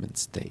that come and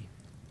stay.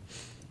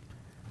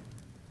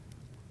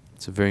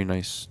 It's a very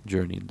nice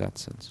journey in that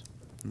sense.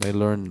 And I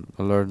learn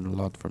a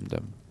lot from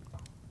them.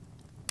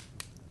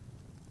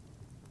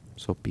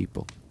 So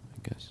people,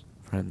 I guess,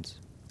 friends.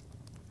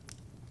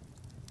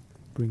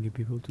 Bringing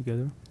people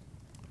together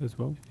as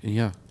well.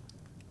 Yeah,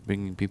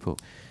 bringing people,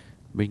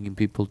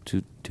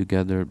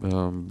 together,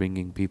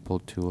 bringing people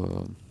to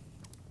a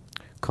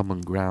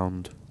common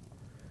ground,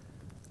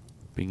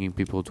 bringing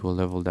people to a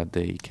level that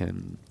they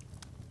can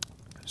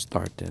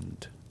start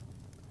and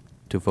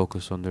to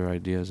focus on their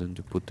ideas and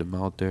to put them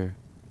out there.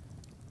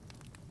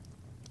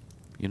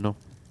 You know?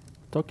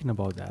 Talking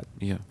about that,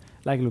 Yeah.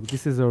 like, look,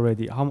 this is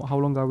already how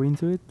long are we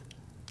into it?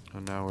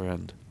 An hour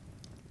and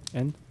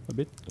And a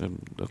bit.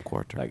 a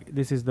quarter. Like,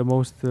 this is the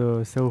most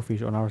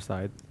selfish on our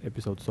side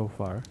episode so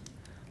far.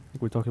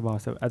 Like, we're talking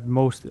about at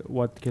most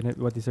what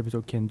this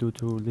episode can do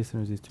to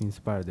listeners is to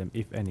inspire them,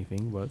 if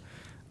anything. But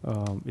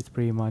it's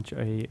pretty much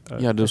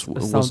Yeah, this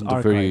a sound wasn't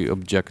a very archive.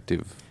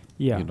 objective.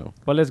 Yeah,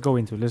 but let's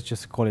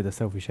just call it a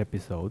selfish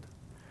episode.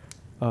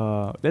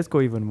 Let's go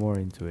even more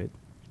into it.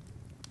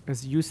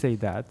 As you say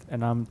that,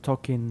 and I was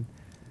talking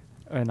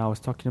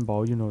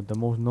about, the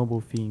most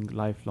noble thing,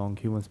 lifelong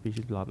human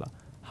species, blah blah.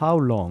 How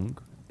long,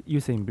 you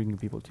saying bringing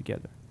people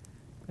together,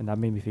 and that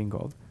made me think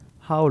of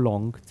how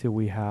long till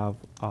we have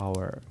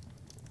our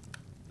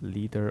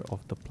leader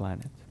of the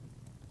planet,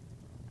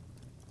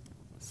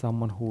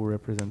 someone who will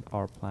represent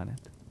our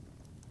planet.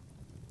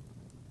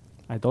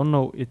 I don't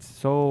know. It's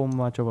so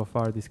much of a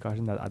far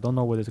discussion that I don't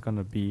know whether it's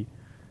gonna be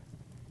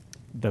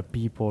the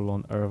people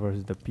on Earth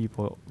versus the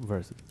people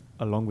versus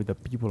along with the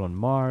people on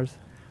Mars,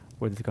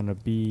 whether it's gonna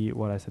be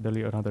what I said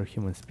earlier, another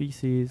human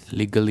species.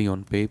 Legally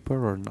on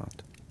paper or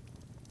not?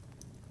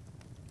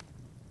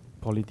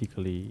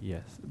 Politically,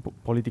 yes,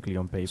 politically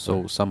on paper.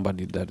 So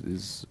somebody that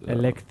is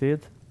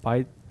elected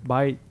by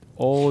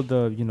all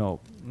the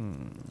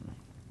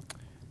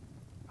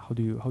how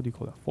do you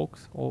call it,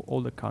 folks,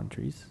 all the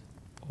countries,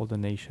 all the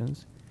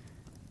nations,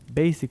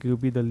 basically will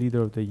be the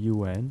leader of the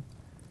UN,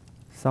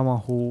 someone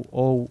who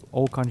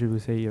all countries will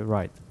say,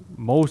 right,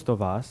 most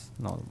of us,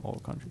 not all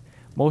countries,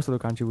 most of the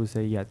country will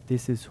say, yeah,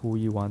 this is who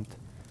you want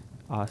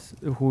us,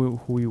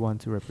 who you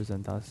want to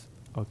represent us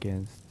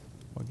against,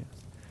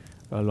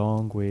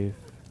 along with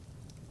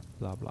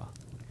blah blah.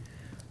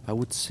 I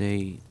would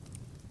say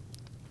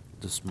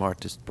the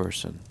smartest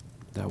person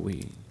that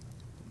we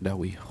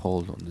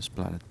hold on this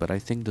planet. But I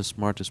think the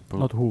smartest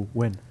Not who,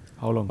 when,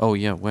 how long. Oh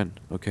yeah, when?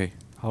 Okay.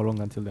 How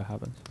long until that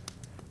happens?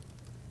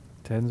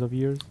 Tens of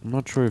years? I'm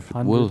not sure if it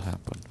will Hundreds?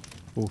 happen.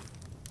 Oof.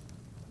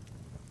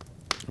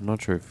 I'm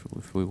not sure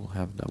if we will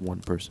have that one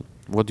person.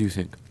 What do you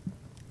think?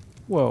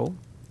 Well,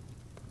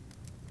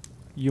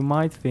 you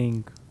might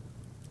think,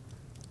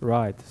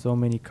 right, so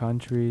many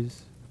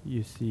countries,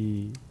 you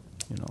see,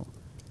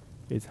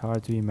 it's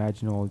hard to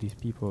imagine all these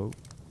people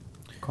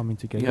coming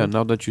together. Yeah,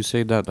 now that you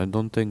say that, I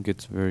don't think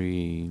it's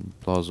very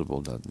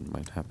plausible that it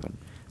might happen.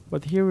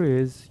 But here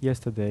is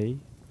yesterday,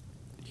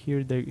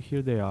 here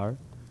they are,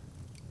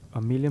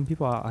 1 million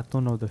people, I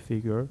don't know the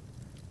figure,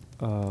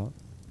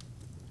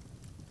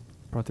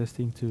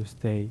 protesting to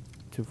stay,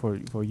 for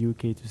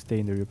UK to stay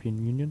in the European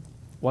Union.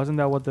 Wasn't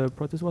that what the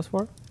protest was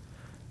for?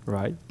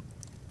 Right.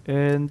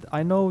 And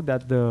I know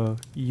that the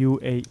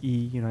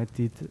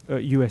United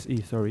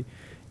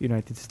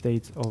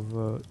States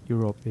of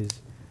Europe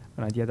is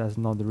an idea that's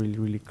not really,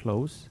 really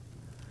close.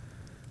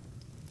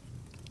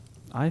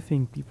 I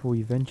think people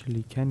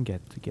eventually can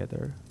get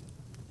together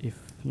if,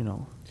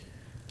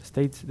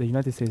 the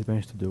United States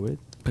managed to do it.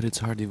 But it's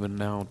hard even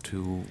now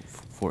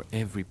for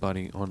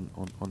everybody on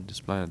this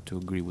planet to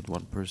agree with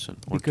one person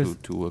or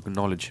to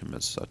acknowledge him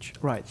as such.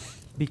 Right.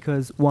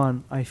 Because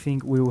one, I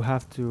think we will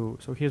have to,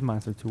 so here's my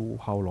answer to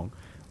how long.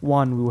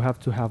 One, we will have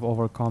to have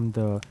overcome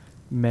the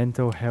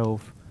mental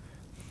health,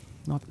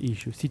 not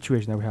issue,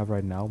 situation that we have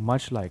right now,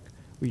 much like,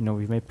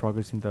 we've made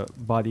progress in the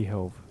body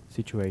health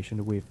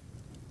situation with,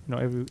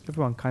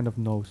 everyone kind of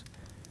knows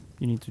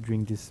you need to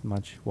drink this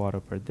much water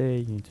per day,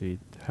 you need to eat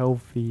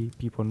healthy,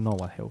 people know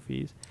what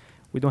healthy is.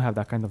 We don't have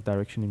that kind of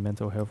direction in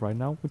mental health right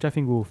now, which I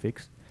think we will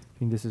fix. I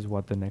think this is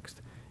what the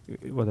next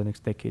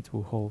decades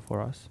will hold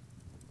for us,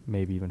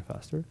 maybe even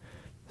faster.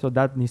 So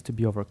that needs to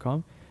be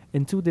overcome.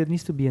 And two, there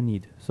needs to be a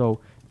need.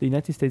 So the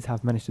United States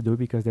have managed to do it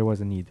because there was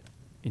a need.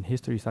 In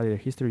history, you study their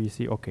history, you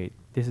see, okay,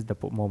 this is the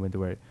moment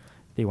where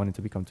they wanted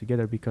to become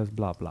together because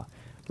blah blah.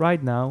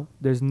 Right now,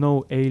 there's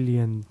no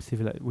alien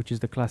which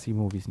is the classic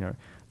movie scenario.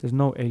 There's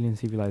no alien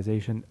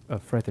civilization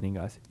threatening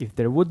us. If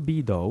there would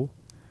be, though,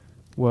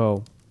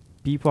 well,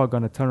 people are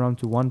gonna turn around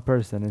to one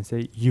person and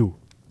say, "You."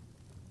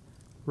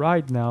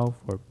 Right now,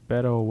 for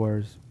better or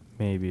worse,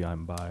 maybe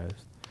I'm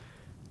biased,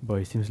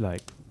 but it seems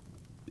like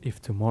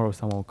if tomorrow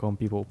someone come,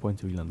 people point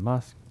to Elon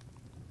Musk.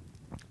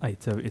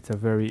 It's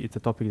a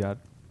topic that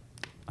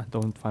I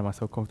don't find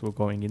myself comfortable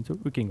going into.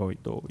 We can go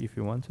into though if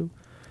you want to.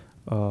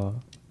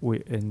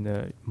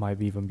 It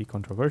might even be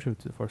controversial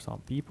for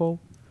some people,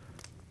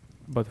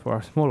 but for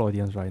our small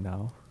audience right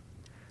now,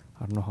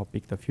 I don't know how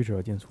big the future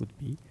audience would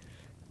be.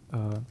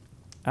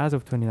 As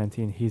of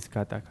 2019, he's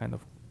got that kind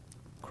of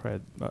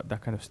cred,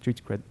 that kind of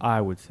street cred.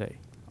 I would say.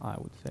 I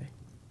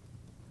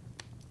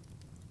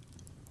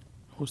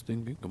was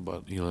thinking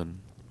about Elon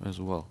as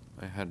well.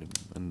 I had him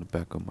in the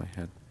back of my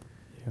head.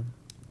 Yeah.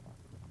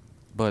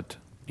 But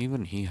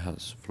even he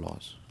has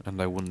flaws,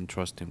 and I wouldn't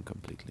trust him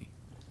completely.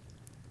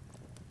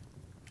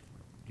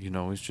 You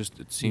know, it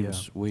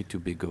seems way too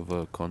big of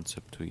a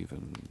concept to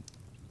even...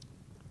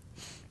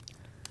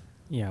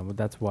 Yeah, but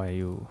that's why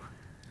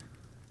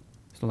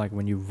it's not like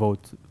when you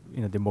vote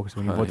in a democracy,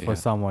 when you vote for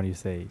someone, you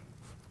say...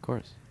 Of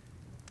course.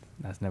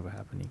 That's never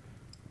happening.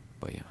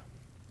 But yeah.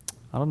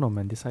 I don't know,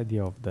 man. This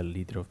idea of the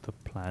leader of the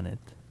planet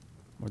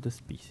or the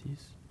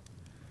species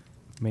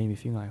made me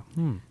think like,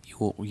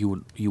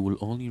 You will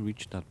only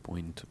reach that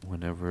point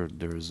whenever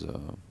there's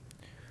a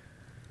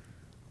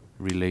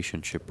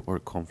relationship or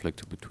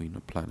conflict between a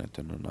planet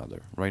and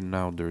another. Right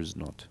now, there is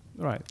not.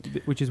 Right,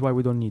 which is why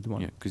we don't need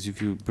one. Yeah, because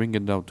if you bring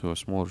it down to a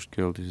smaller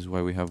scale, this is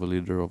why we have a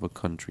leader of a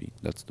country.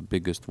 That's the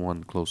biggest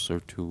one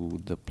closer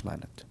to the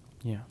planet.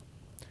 Yeah.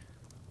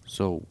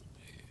 So...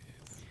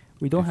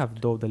 We don't have,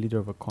 though, the leader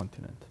of a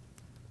continent.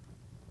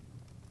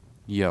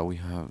 Yeah, we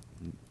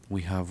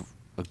have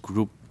a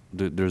group.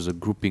 There's a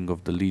grouping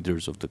of the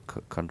leaders of the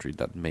country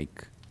that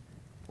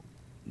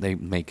they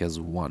make as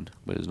one,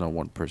 but it's not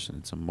one person.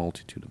 It's a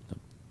multitude of them.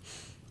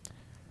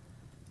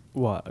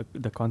 What,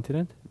 the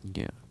continent?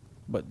 Yeah.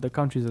 But the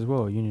countries as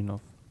well, a union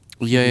of...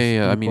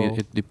 Yeah. I mean,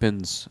 it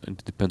depends.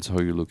 It depends how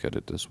you look at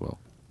it as well.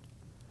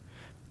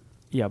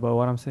 Yeah, but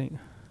what I'm saying...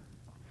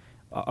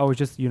 I was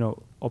just,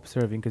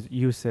 observing, because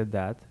you said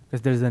that,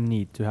 because there's a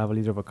need to have a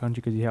leader of a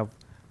country, because you have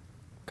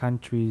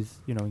countries,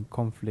 in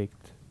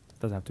conflict.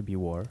 Doesn't have to be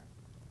war.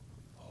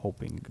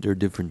 Hoping. There are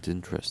different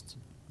interests.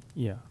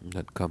 Yeah.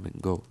 That come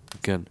and go.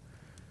 Again,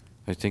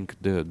 I think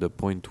the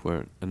point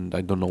where, and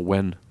I don't know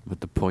when,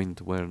 but the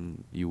point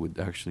when you would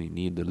actually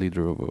need the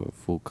leader of a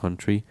full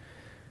country.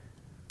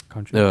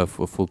 A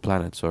full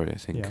planet, sorry, I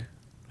think. Yeah.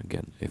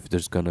 Again, if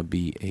there's gonna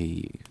be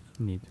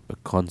a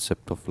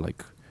concept of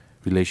like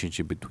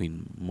relationship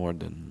between more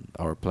than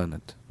our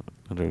planet,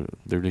 the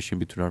relationship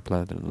between our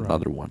planet and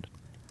another one.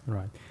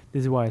 Right.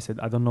 This is why I said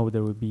I don't know if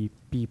there will be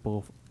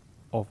people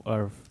of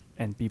Earth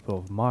and people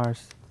of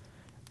Mars,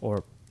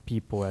 or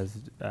people as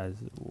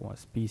one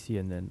species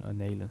and then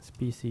an alien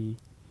species.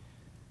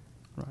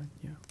 Right.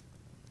 Yeah.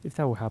 If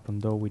that will happen,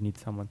 though, we need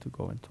someone to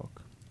go and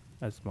talk,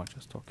 as much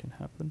as talk can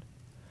happen.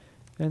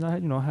 And I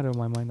had it on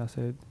my mind. I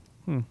said,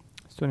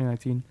 it's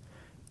 2019.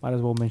 Might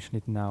as well mention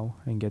it now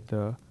and get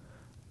the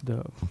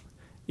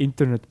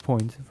internet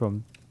point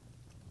from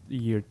the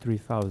year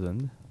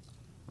 3000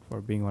 for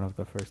being one of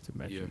the first to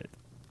mention it.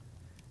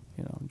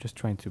 I'm just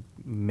trying to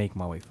make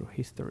my way through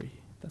history.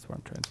 That's what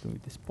I'm trying to do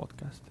with this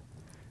podcast.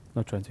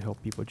 Not trying to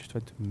help people, just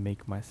trying to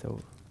make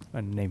myself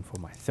a name for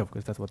myself,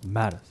 because that's what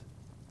matters.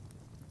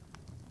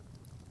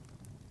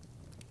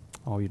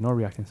 Oh, you're not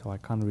reacting, so I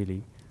can't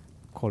really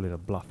call it a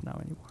bluff now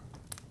anymore.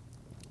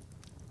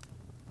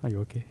 Are you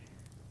okay?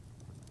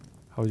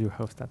 How's your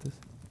health status?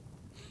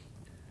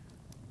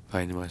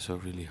 Finding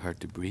myself really hard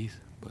to breathe,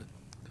 but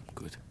I'm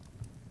good.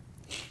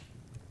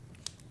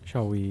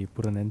 Shall we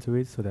put an end to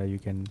it so that you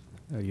can,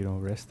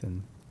 rest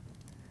and,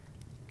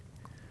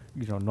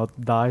 not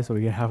die, so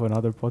we can have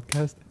another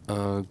podcast?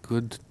 A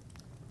good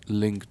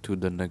link to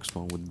the next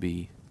one would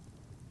be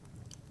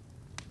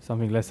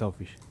something less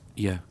selfish.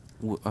 Yeah,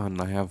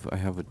 and I have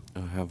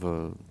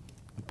a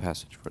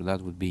passage for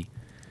that. Would be,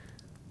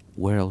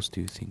 where else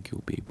do you think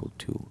you'll be able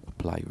to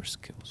apply your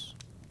skills?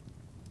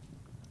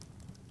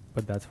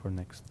 But that's for the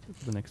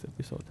next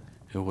episode.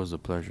 It was a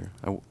pleasure.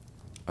 Do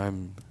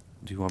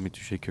you want me to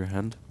shake your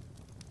hand?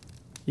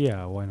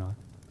 Yeah, why not?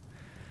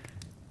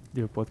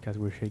 Dear podcast,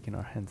 we're shaking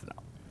our hands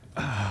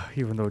now.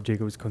 Even though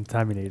Jacob is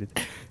contaminated.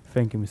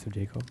 Thank you, Mr.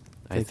 Jacob.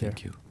 I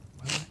thank you.